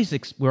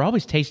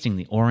always tasting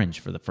the orange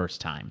for the first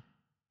time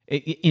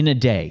in a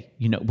day.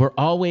 We're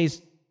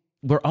always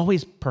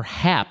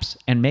perhaps,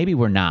 and maybe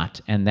we're not,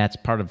 and that's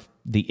part of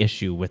the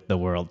issue with the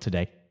world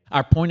today.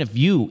 Our point of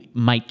view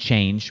might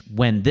change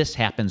when this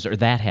happens or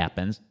that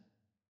happens,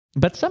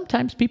 but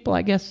sometimes people,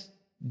 I guess,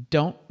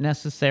 don't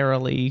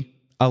necessarily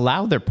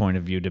allow their point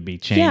of view to be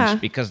changed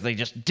because they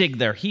just dig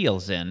their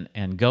heels in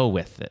and go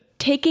with it.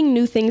 Taking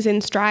new things in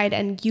stride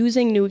and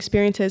using new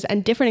experiences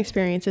and different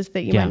experiences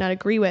that you might not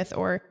agree with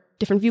or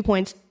different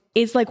viewpoints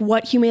is like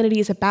what humanity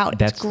is about.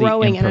 That's it's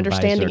growing and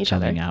understanding each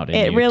other.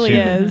 It really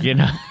is.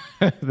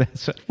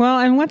 Well,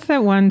 and what's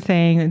that one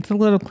saying? It's a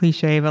little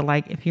cliche, but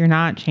like if you're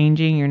not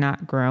changing, you're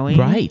not growing.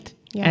 Right.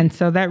 Yeah. And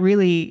so that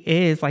really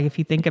is like if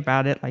you think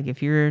about it, like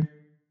if you're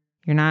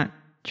not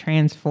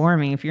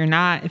transforming, if you're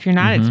not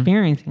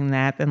experiencing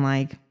that, then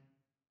like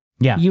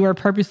you are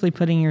purposely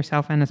putting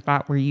yourself in a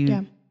spot where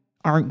you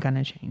aren't going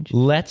to change.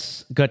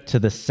 Let's go to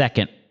the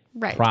second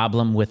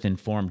problem with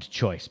informed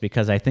choice,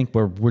 because I think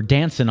we're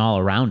dancing all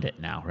around it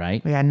now,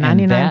 right? We got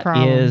 99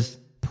 problems. That is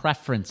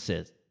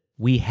preferences.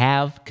 We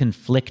have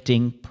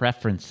conflicting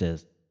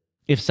preferences.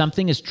 If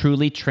something is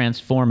truly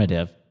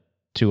transformative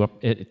to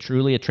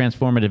truly a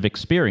transformative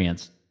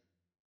experience,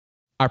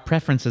 our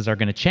preferences are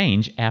going to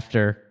change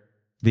after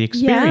the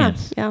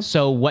experience. Yeah.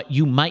 So what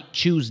you might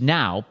choose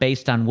now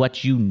based on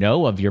what you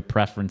know of your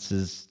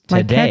preferences today.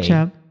 Like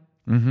ketchup.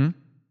 Mm-hmm.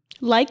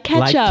 Like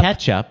ketchup. Like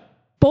ketchup.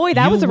 Boy,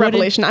 that was a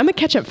revelation. I'm a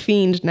ketchup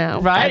fiend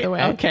now, by the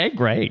way. Okay,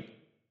 great.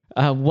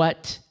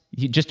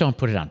 You just don't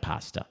put it on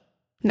pasta.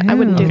 No, I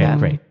wouldn't do that.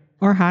 Great.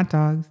 Or hot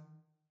dogs.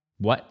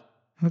 What?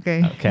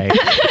 Okay.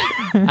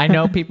 I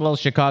know people,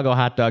 Chicago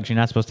hot dogs, you're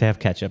not supposed to have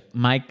ketchup.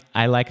 Mike,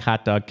 I like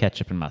hot dog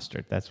ketchup and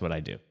mustard. That's what I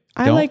do.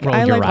 I like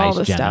all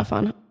the stuff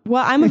on.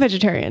 Well, I'm a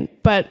vegetarian,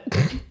 but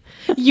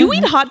you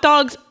eat hot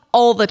dogs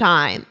all the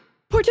time.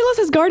 Portillo's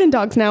has garden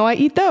dogs now. I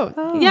eat those.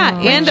 Yeah,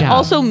 and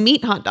also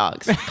meat hot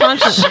dogs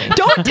constantly.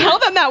 Don't tell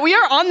them that. We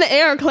are on the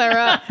air,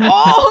 Clara.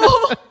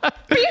 Oh,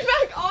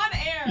 feedback on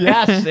air.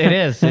 Yes, it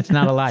is. It's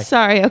not a lie.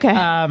 Sorry.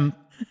 Okay.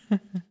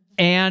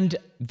 And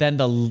then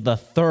the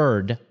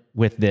third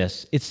with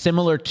this, it's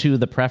similar to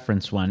the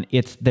preference one.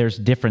 There's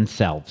different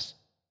selves.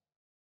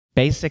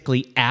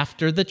 Basically,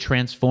 after the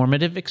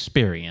transformative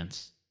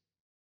experience,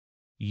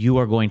 you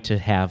are going to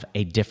have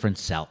a different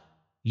self.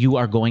 You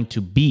are going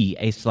to be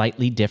a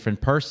slightly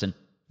different person.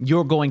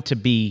 You're going to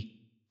be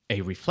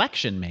a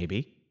reflection,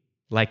 maybe,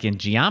 like in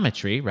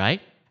geometry,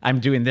 right? I'm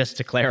doing this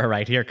to Clara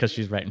right here because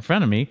she's right in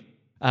front of me.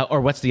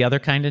 Or what's the other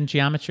kind in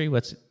geometry?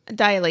 What's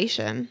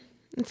Dilation.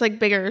 It's like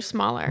bigger or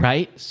smaller.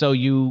 right? So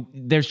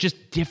there's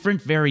just different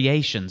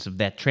variations of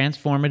that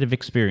transformative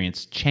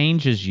experience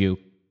changes you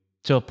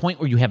to a point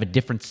where you have a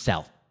different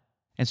self.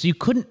 And so you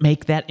couldn't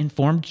make that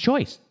informed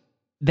choice.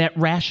 That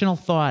rational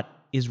thought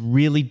is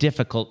really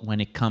difficult when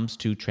it comes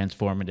to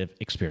transformative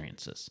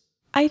experiences.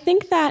 I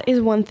think that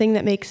is one thing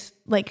that makes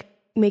like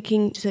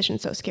making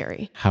decisions so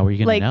scary. How are you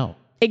going Like, to know?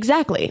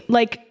 Exactly.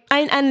 Like,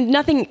 and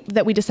nothing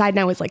that we decide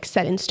now is like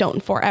set in stone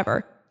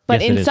forever.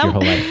 But yes, in it is some your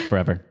whole life,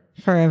 forever.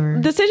 Forever.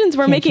 decisions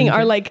we're Can't making change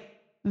are it. like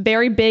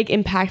very big,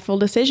 impactful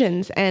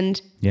decisions.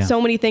 And Yeah. so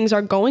many things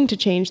are going to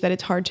change that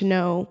it's hard to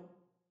know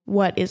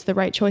what is the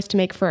right choice to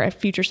make for a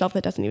future self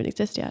that doesn't even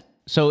exist yet.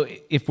 So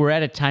if we're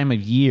at a time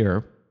of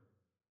year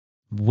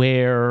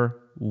where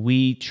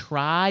we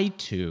try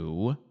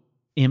to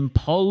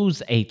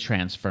impose a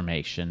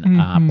transformation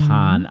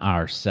upon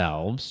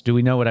ourselves, do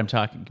we know what I'm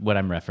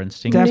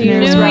referencing? Definitely.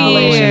 New Year's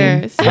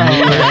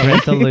resolution.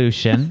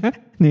 Resolution.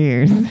 New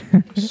Year's.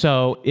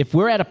 So if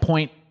we're at a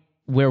point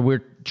where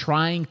we're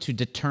trying to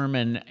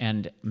determine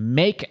and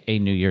make a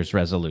New Year's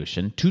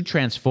resolution to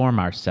transform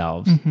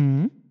ourselves,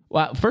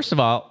 well, first of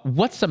all,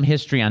 what's some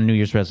history on New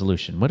Year's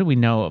resolution? What do we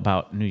know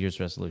about New Year's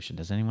resolution?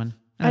 Does anyone?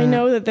 I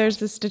know that there's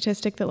this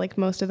statistic that like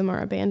most of them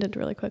are abandoned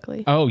really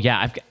quickly. Oh,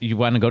 yeah. you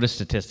want to go to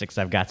statistics?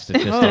 I've got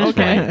statistics.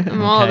 okay. Right?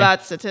 I'm all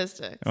about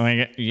statistics. Oh,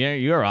 yeah,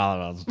 you're all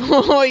about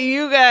Oh,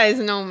 you guys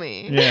know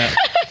me. Yeah.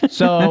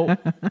 So,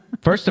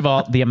 first of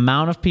all, the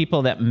amount of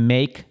people that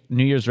make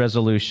New Year's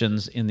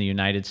resolutions in the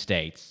United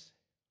States,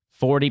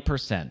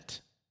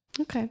 40%.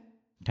 Okay.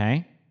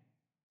 Okay.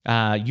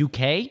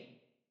 UK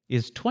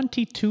is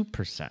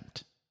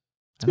 22%.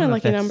 It's my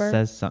lucky number.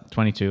 Says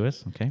 22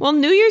 is okay. Well,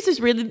 New Year's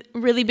is really,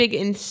 really big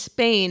in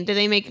Spain. Do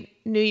they make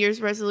New Year's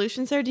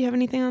resolutions there? Do you have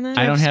anything on that?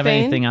 I don't have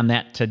Spain? anything on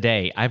that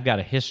today. I've got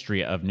a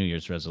history of New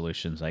Year's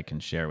resolutions I can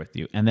share with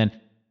you. And then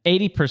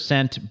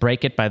 80%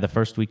 break it by the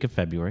first week of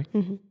February.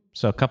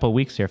 So a couple of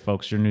weeks here,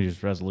 folks, your New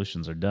Year's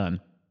resolutions are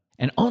done.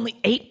 And only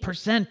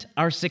 8%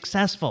 are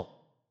successful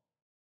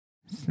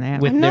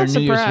Snap. with I'm their not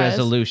New Year's surprised.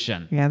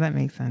 resolution. Yeah, that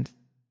makes sense.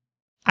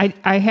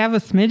 I have a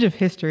smidge of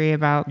history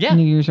about Yeah.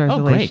 New Year's Oh, great.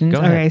 resolutions. Go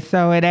ahead. Okay,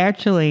 so it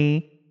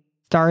actually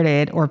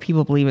started, or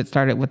people believe it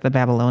started with the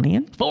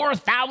Babylonians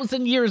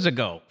 4,000 years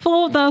ago.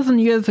 4,000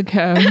 years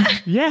ago.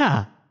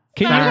 Yeah.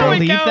 Can Sorry.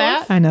 you believe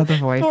that? I know the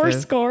voices. Four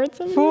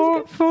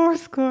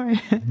score.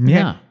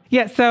 Yeah.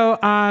 Yeah, so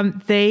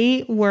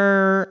they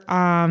were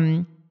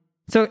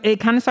so it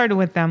kind of started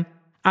with them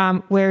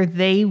where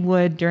they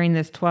would during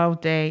this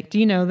 12-day. Do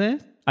you know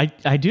this?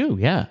 I do,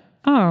 yeah.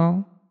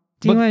 Oh.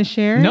 Do you But- want to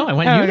share? No, I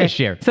want you to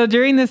share. So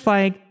during this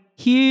like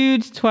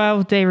huge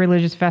 12-day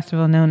religious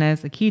festival known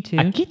as Akitu,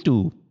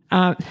 Akitu.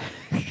 um,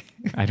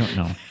 I don't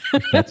know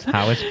if that's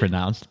how it's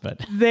pronounced,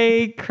 but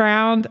they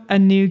crowned a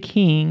new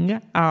king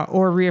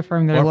or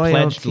reaffirmed their or loyalty.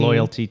 pledged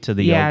loyalty to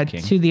the old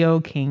king. to the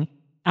old king.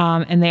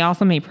 And they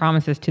also made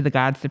promises to the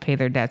gods to pay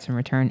their debts and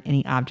return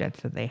any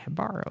objects that they had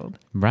borrowed.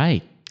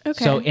 Right.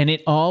 Okay. So, and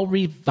it all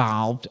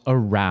revolved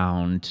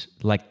around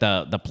like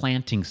the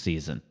planting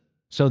season.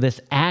 So this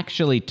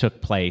actually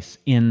took place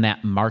in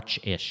that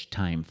March-ish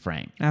time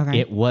frame. Okay.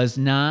 It was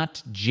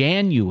not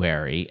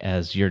January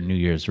as your New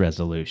Year's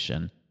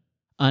resolution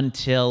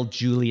until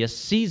Julius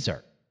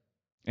Caesar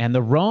and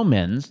the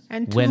Romans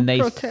And when to they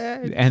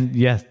protect. and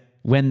yes,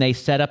 when they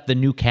set up the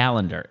new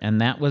calendar, and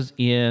that was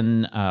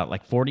in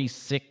like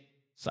 46,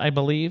 I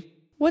believe.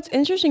 What's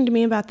interesting to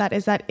me about that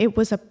is that it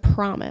was a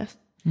promise.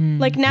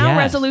 Like now Yes.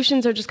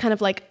 resolutions are just kind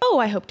of like, oh,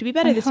 I hope to be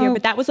better this year. hope-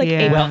 But that was like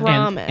yeah. a Well,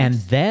 promise. And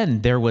then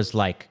there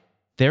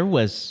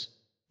was,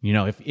 you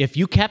know, if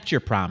you kept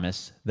your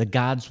promise, the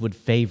gods would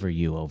favor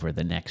you over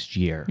the next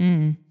year.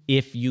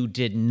 If you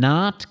did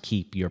not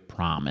keep your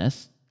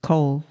promise,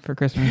 Coal for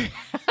Christmas.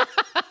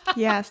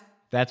 yes.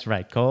 that's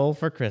right, coal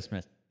for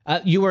Christmas.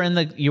 You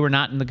were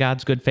not in the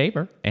God's good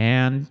favor,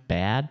 and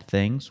bad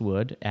things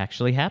would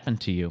actually happen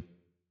to you.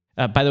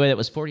 By the way, that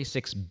was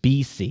 46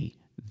 BC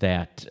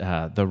that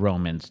the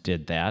Romans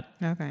did that.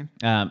 Okay.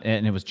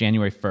 And it was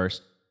January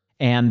 1st.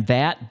 And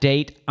that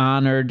date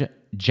honored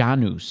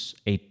Janus,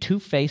 a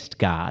two-faced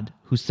god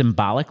who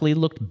symbolically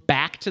looked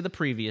back to the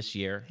previous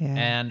year Yeah.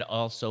 and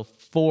also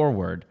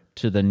forward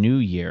to the new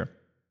year.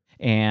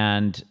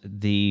 And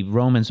the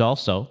Romans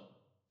also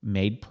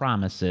made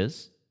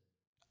promises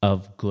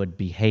of good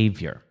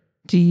behavior.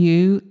 Do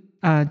you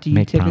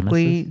Make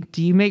typically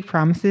do you make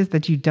promises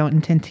that you don't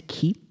intend to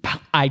keep?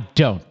 I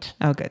don't.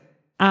 Oh, good.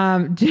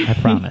 I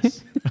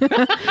promise.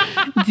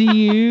 Do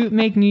you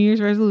make New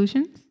Year's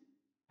resolutions?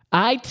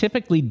 I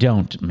typically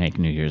don't make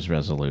New Year's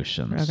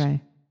resolutions.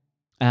 Okay.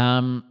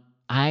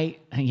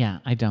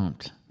 I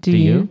don't. Do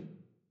you?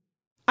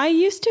 I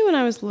used to when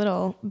I was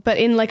little, but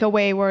in like a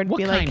way where it'd What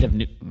be kind like, of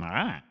new?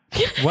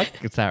 What?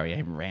 Sorry,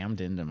 I rammed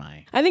into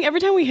my. I think every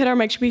time we hit our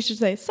mic, we should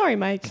say, sorry,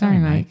 Mike. Sorry,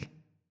 Mike.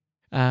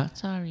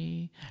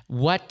 Sorry.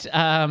 What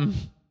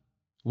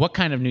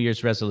kind of New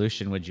Year's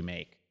resolution would you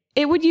make?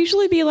 It would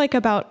usually be like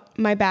about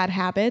my bad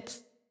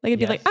habits. Like it'd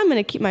be like, I'm going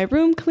to keep my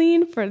room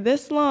clean for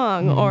this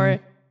long or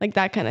like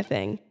that kind of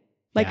thing.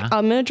 Like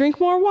I'm going to drink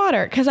more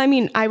water. Cause I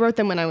mean, I wrote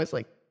them when I was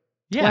like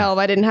 12.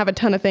 I didn't have a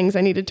ton of things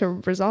I needed to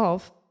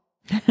resolve.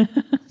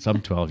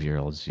 Some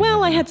 12-year-olds.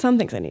 Well, I had some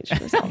things I needed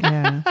to resolve.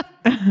 Yeah.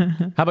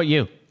 How about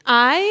you?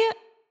 I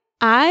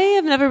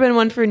have never been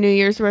one for New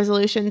Year's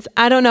resolutions.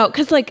 I don't know,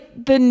 because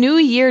like the new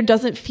year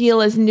doesn't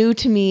feel as new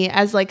to me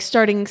as like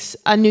starting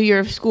a new year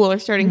of school or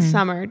starting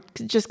summer,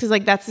 just because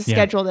like that's the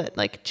schedule that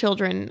like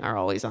children are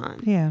always on.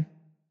 Yeah.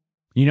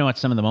 You know what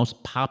some of the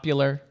most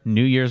popular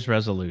New Year's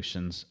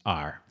resolutions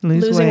are?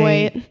 Losing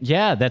weight.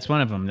 Yeah, that's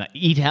one of them.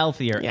 Eat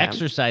healthier,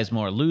 exercise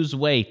more, lose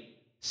weight,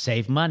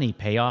 save money,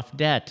 pay off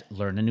debt,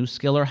 learn a new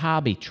skill or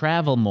hobby,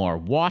 travel more,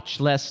 watch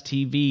less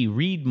TV,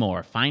 read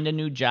more, find a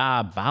new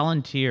job,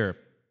 volunteer,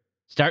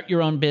 start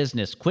your own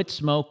business, quit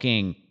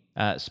smoking,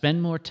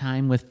 spend more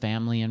time with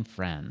family and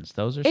friends.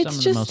 Those are some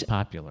of the most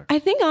popular. I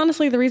think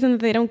honestly, the reason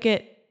that they don't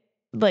get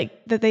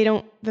like that they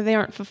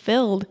aren't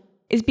fulfilled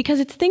is because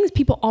it's things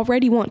people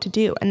already want to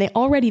do and they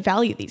already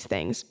value these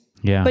things.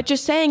 Yeah. But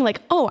just saying like,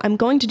 oh, I'm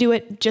going to do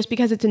it just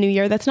because it's a new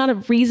year, that's not a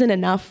reason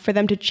enough for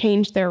them to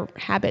change their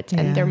habits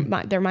and their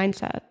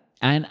mindset.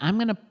 And I'm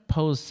going to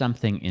pose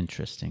something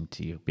interesting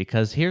to you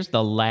because here's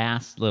the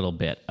last little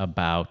bit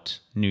about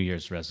New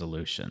Year's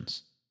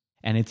resolutions.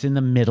 And it's in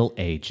the Middle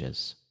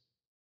Ages.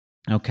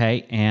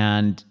 Okay?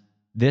 And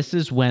this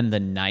is when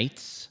the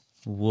knights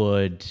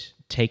would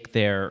take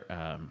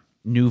their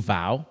new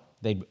vow.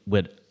 They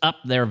would up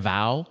their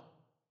vow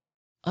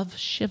of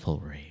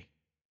chivalry,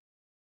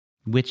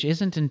 which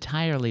isn't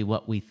entirely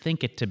what we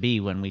think it to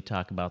be when we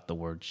talk about the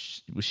word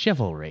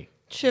chivalry.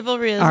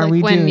 Chivalry is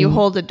like when you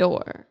hold a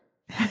door.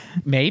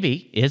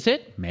 Maybe. Is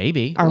it?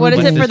 Maybe. What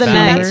is it for the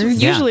knights?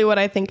 That's usually what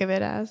I think of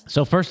it as.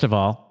 So first of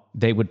all,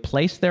 they would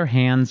place their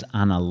hands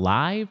on a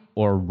live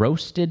or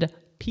roasted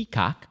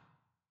peacock.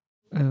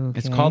 Okay.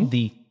 It's called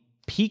the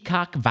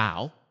peacock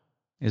vow,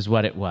 is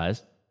what it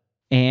was.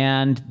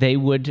 And they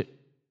would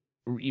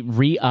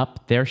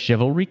re-up their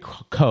chivalry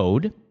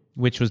code,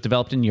 which was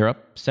developed in Europe,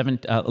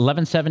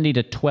 1170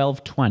 to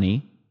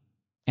 1220.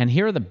 And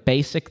here are the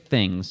basic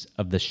things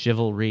of the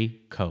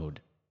chivalry code.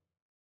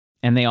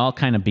 And they all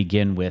kind of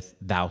begin with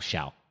thou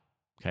shalt.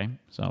 Okay?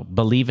 So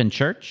believe in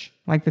church.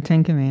 Like the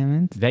Ten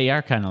Commandments. They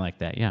are kind of like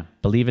that, yeah.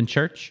 Believe in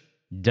church.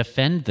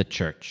 Defend the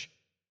church.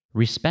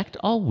 Respect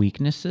all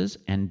weaknesses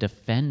and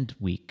defend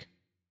weak.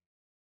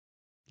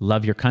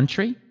 Love your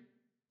country.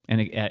 And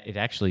it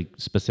actually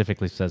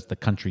specifically says the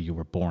country you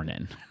were born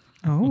in.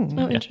 Oh.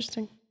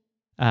 Interesting.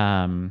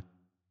 Not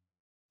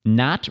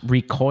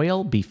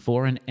recoil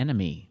before an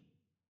enemy.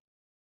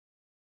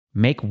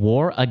 Make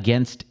war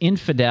against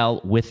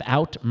infidel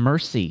without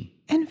mercy.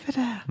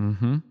 Infidel.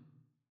 Mm-hmm.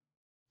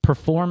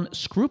 Perform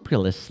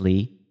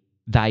scrupulously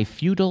thy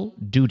feudal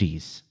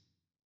duties.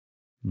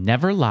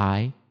 Never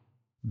lie.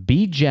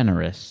 Be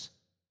generous.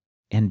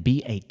 And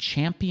be a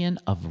champion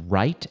of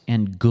right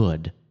and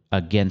good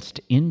against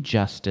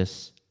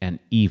injustice and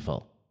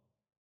evil.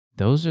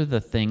 Those are the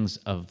things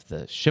of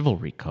the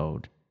chivalry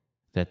code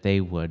that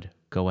they would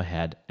go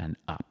ahead and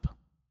up.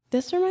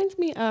 This reminds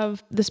me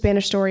of the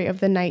Spanish story of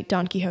the knight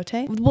Don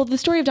Quixote. Well, the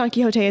story of Don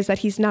Quixote is that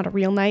he's not a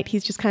real knight.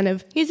 He's just kind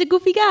of... He's a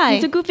goofy guy.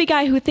 He's a goofy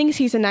guy who thinks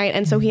he's a knight,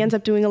 and so he ends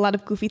up doing a lot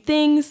of goofy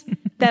things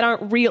that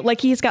aren't real.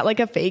 Like, he's got, like,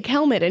 a fake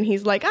helmet, and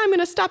he's like, I'm going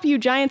to stop you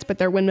giants, but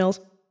they're windmills.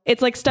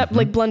 It's, like, stuff,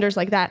 like, blunders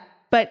like that.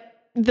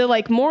 But the,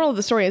 like, moral of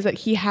the story is that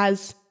he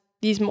has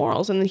these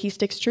morals, and then he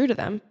sticks true to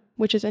them,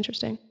 which is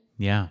interesting.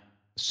 Yeah.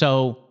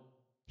 So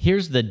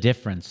here's the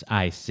difference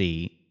I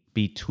see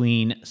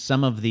between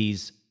some of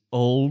these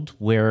old,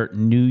 where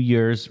New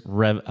Year's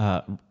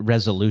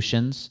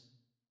resolutions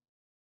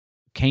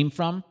came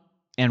from,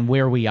 and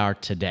where we are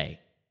today.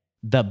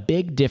 The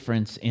big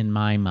difference in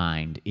my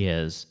mind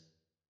is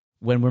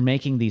when we're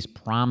making these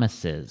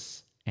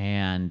promises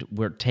and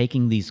we're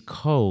taking these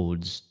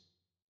codes,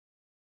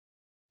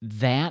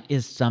 that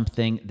is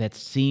something that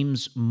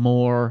seems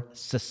more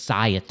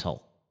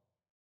societal.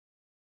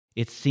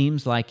 It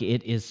seems like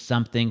it is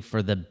something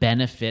for the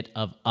benefit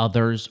of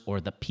others or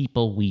the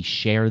people we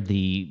share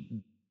the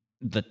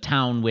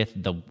town with,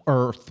 the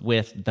earth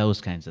with,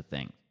 those kinds of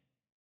things.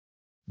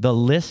 The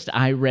list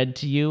I read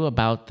to you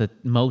about the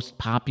most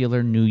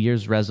popular New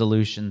Year's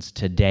resolutions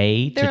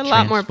today, they're a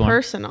lot more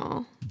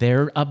personal.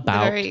 They're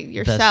about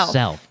yourself. The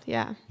self.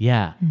 Yeah.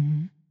 Yeah.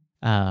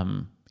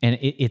 Mm-hmm. And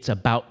it's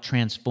about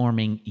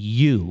transforming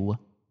you,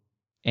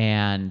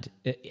 and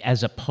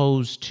as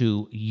opposed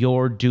to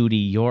your duty,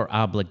 your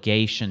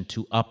obligation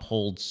to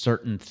uphold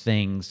certain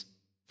things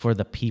for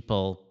the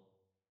people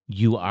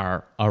you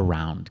are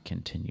around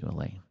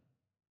continually.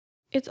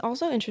 It's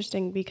also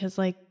interesting because,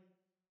 like,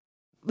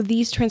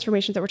 these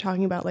transformations that we're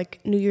talking about, like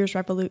New Year's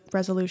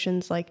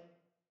resolutions, like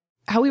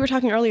how we were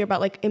talking earlier about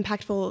like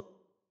impactful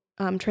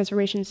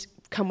transformations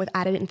come with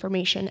added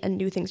information and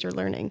new things you're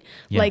learning.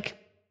 Yeah. Like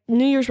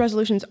New Year's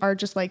resolutions are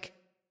just like,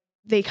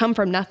 they come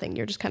from nothing.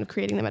 You're just kind of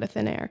creating them out of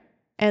thin air.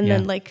 And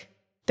then like,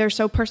 they're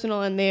so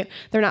personal and they're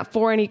not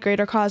for any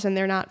greater cause and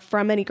they're not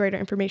from any greater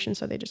information.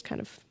 So they just kind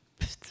of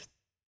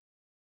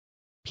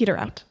peter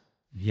out.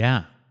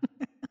 Yeah.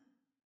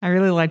 I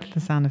really liked the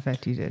sound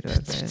effect you did with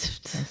it.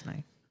 That's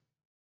nice.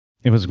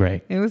 It was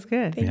great. It was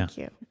good. Thank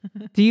you.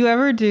 Do you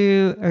ever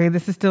do, okay,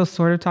 this is still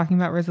sort of talking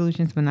about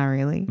resolutions, but not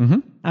really.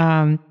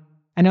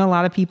 I know a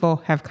lot of people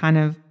have kind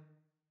of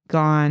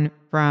gone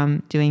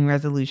from doing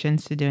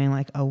resolutions to doing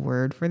like a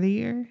word for the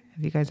year.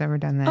 Have you guys ever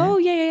done that? Oh,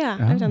 yeah.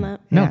 I've done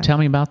that. No, Yeah. tell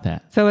me about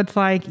that. So it's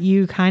like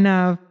you kind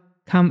of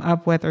come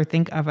up with or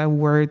think of a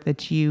word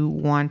that you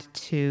want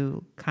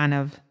to kind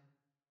of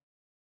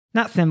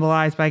not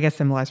symbolize, but I guess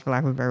symbolize for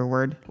lack of a better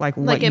word, like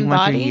what Like you want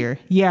embody? your year.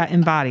 Yeah,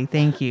 embody.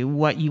 Thank you.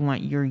 What you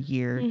want your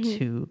year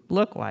to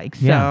look like.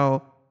 Yeah.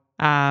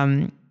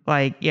 So,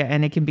 like, yeah,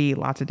 and it can be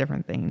lots of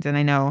different things. And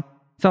I know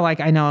a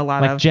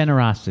lot Like of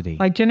generosity.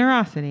 like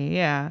generosity.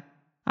 Yeah.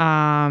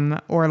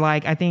 Or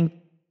like, I think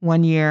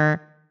one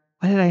year,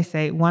 what did I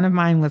say? One of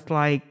mine was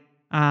like,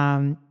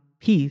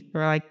 peace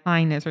or like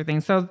kindness or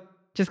things. So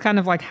just kind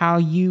of like how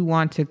you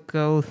want to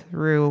go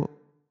through,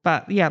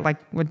 but yeah, like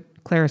what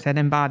Clara said,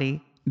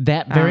 embody.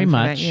 That very for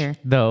that much, year.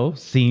 though,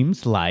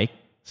 seems like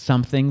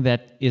something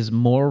that is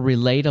more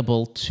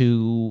relatable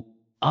to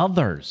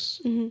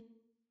others.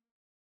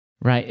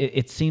 Right?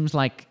 It seems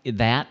like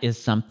that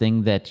is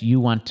something that you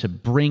want to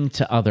bring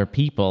to other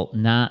people,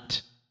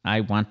 not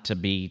I want to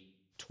be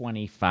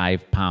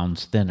 25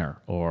 pounds thinner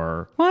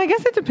or... Well, I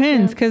guess it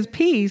depends because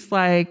peace,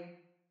 like,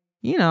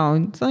 you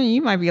know, so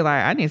you might be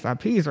like, I need some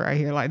peace right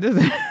here. Like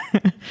this,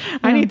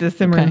 I need to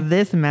simmer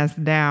this mess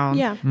down.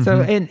 Yeah. So,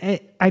 and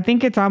I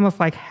think it's almost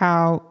like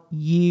how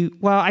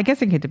I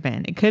guess it could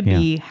depend. It could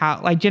be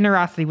how, like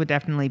generosity would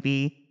definitely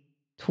be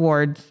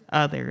towards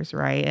others,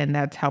 right? And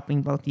that's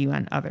helping both you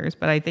and others.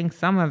 But I think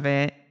some of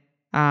it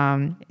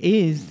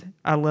is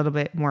a little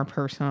bit more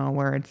personal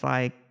where it's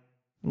like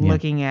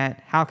looking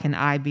at how can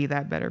I be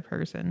that better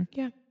person?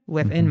 Yeah.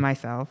 Within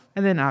myself.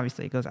 And then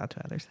obviously it goes out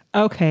to others.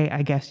 Okay,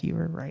 I guess you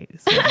were right.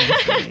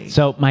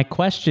 So my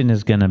question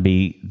is going to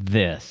be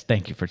this.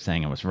 Thank you for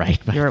saying I was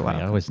right. By You're the way.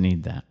 welcome. I always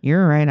need that.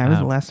 You're right. I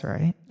was less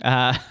right.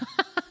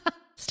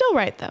 Still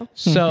right, though.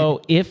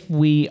 So if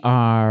we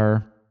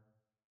are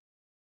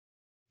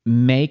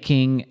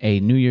making a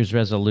New Year's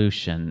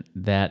resolution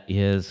that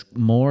is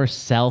more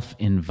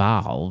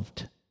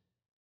self-involved,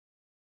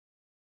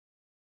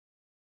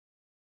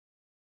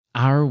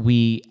 are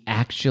we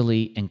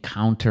actually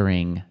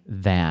encountering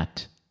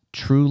that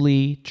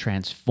truly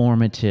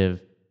transformative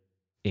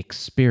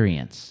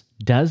experience?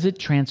 Does it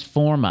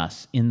transform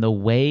us in the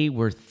way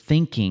we're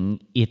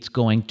thinking it's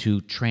going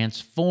to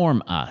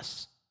transform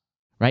us?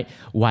 Right?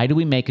 Why do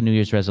we make a New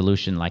Year's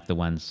resolution like the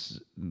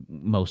ones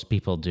most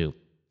people do?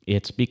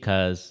 It's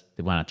because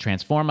they want to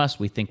transform us.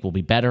 We think we'll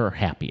be better or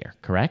happier,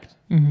 correct?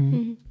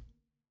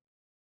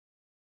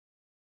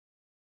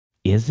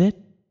 Is it?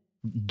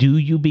 Do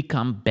you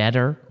become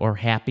better or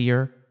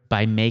happier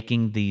by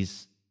making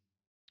these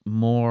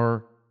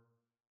more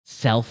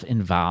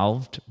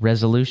self-involved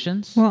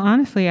resolutions? Well,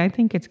 honestly, I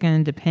think it's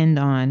going to depend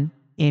on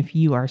if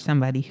you are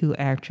somebody who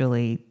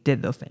actually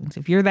did those things.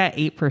 If you're that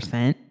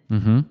 8%,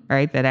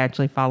 right, that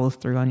actually follows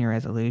through on your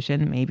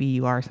resolution, maybe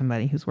you are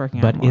somebody who's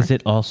working out more. But is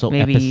it also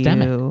maybe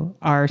epistemic? you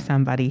are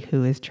somebody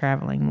who is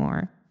traveling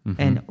more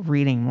and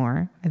reading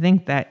more. I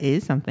think that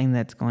is something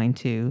that's going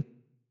to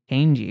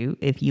change you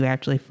if you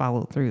actually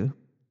follow through.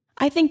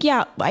 I think,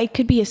 it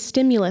could be a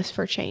stimulus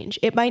for change.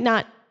 It might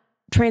not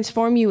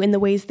transform you in the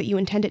ways that you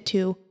intend it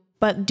to,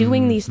 but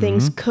doing these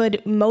things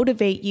could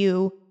motivate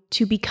you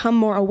to become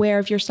more aware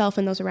of yourself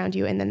and those around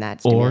you, and then that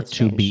Or stimulates to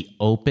change. be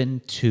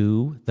open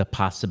to the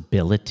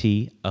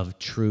possibility of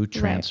true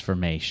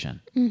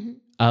transformation,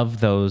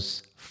 of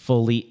those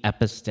fully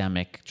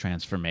epistemic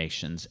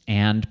transformations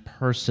and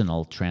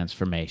personal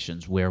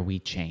transformations where we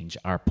change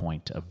our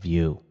point of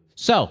view.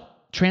 So,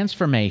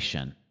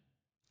 transformation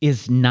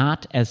is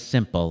not as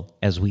simple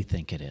as we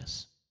think it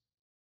is.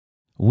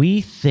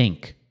 We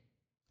think,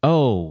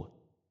 oh,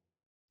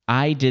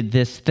 I did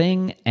this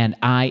thing and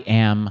I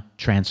am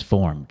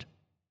transformed.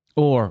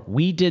 Or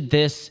we did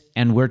this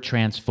and we're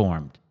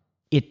transformed.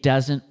 It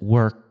doesn't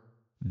work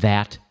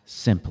that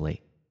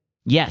simply.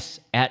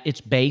 Yes, at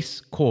its base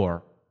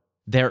core,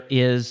 there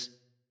is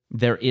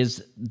the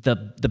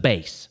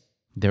base.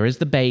 There is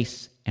the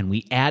base, and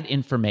we add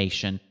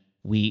information.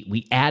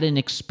 We add an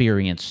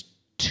experience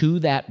to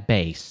that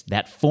base,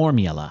 that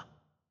formula.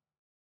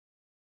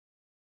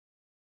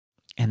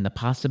 And the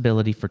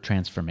possibility for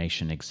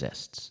transformation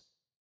exists.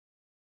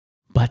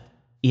 But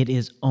it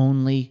is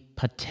only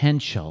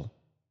potential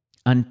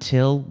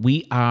until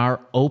we are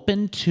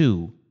open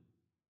to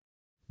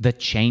the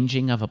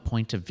changing of a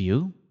point of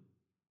view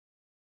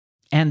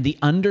and the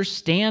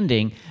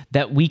understanding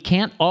that we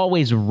can't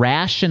always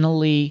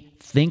rationally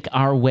think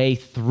our way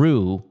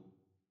through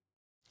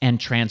and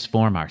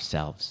transform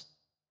ourselves.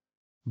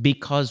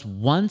 Because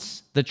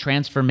once the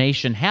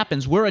transformation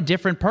happens, we're a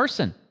different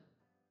person.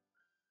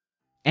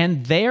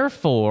 And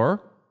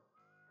therefore,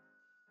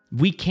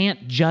 we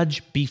can't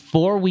judge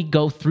before we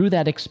go through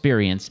that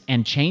experience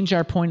and change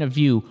our point of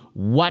view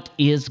what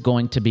is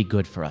going to be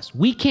good for us.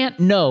 We can't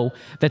know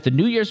that the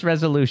New Year's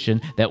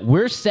resolution that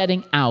we're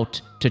setting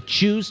out to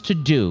choose to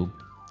do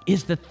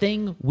is the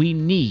thing we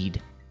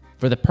need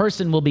for the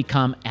person we'll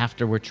become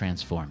after we're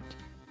transformed.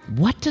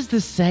 What does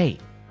this say?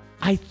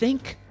 I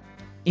think,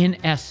 in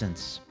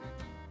essence,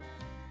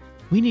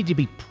 we need to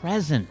be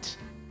present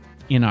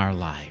in our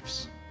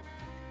lives.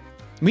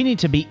 We need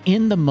to be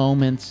in the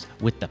moments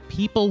with the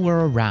people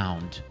we're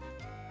around.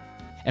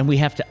 And we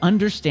have to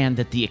understand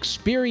that the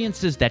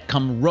experiences that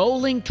come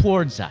rolling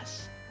towards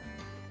us,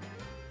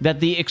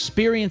 that the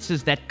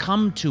experiences that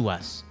come to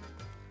us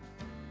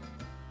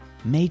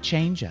may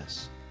change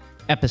us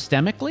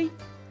epistemically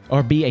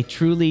or be a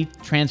truly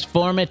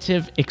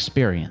transformative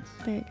experience.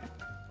 There you go.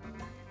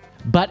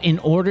 But in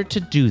order to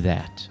do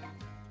that,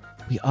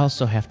 we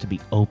also have to be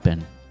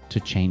open to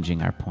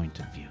changing our point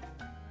of view.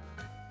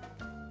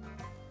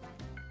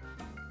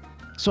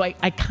 So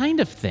I kind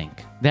of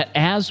think that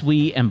as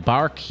we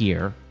embark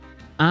here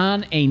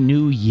on a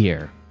new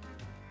year,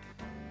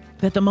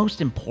 that the most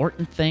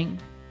important thing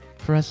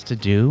for us to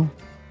do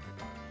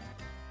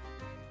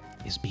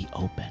is be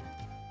open.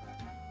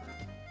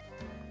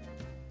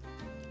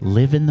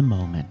 Live in the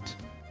moment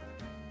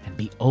and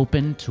be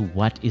open to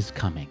what is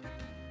coming.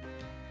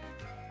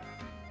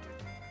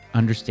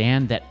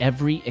 Understand that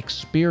every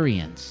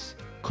experience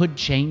could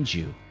change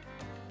you,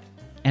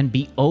 and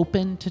be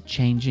open to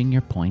changing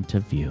your point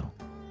of view.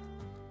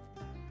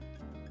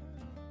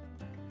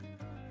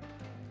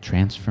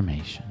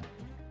 Transformation.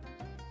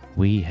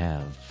 We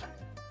have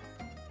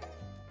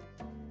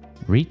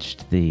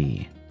reached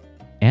the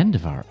end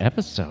of our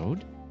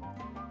episode.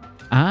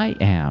 I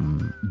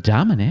am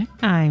Dominic.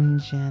 I'm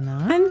Jenna.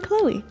 I'm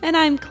Chloe. And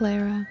I'm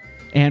Clara.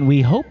 And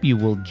we hope you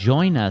will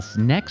join us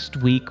next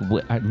week.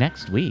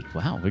 Next week.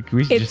 Wow.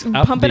 We It's just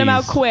up pumping them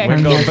out these. quick.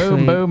 We're going Next boom,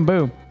 week. boom,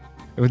 boom.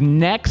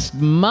 Next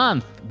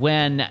month,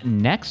 when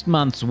next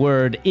month's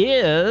word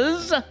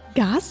is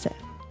Gossip.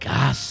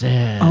 gossip.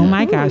 Oh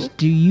my gosh.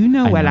 Do you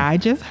know what know. I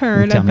just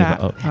heard Tell me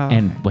about? what-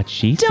 and what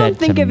she said Don't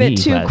think to of me it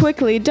too was,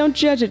 quickly. Don't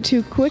judge it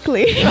too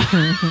quickly.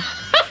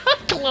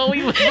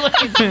 Chloe was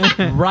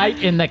looking right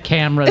in the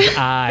camera's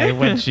eye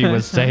when she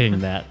was saying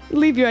that.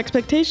 Leave your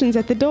expectations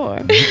at the door.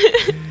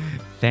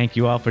 Thank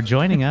you all for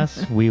joining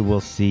us. We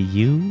will see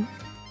you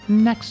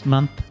next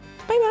month.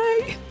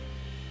 Bye-bye.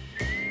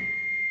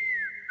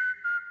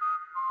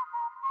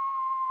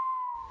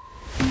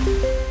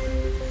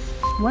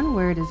 One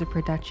Word is a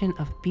production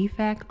of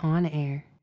BFAC On Air.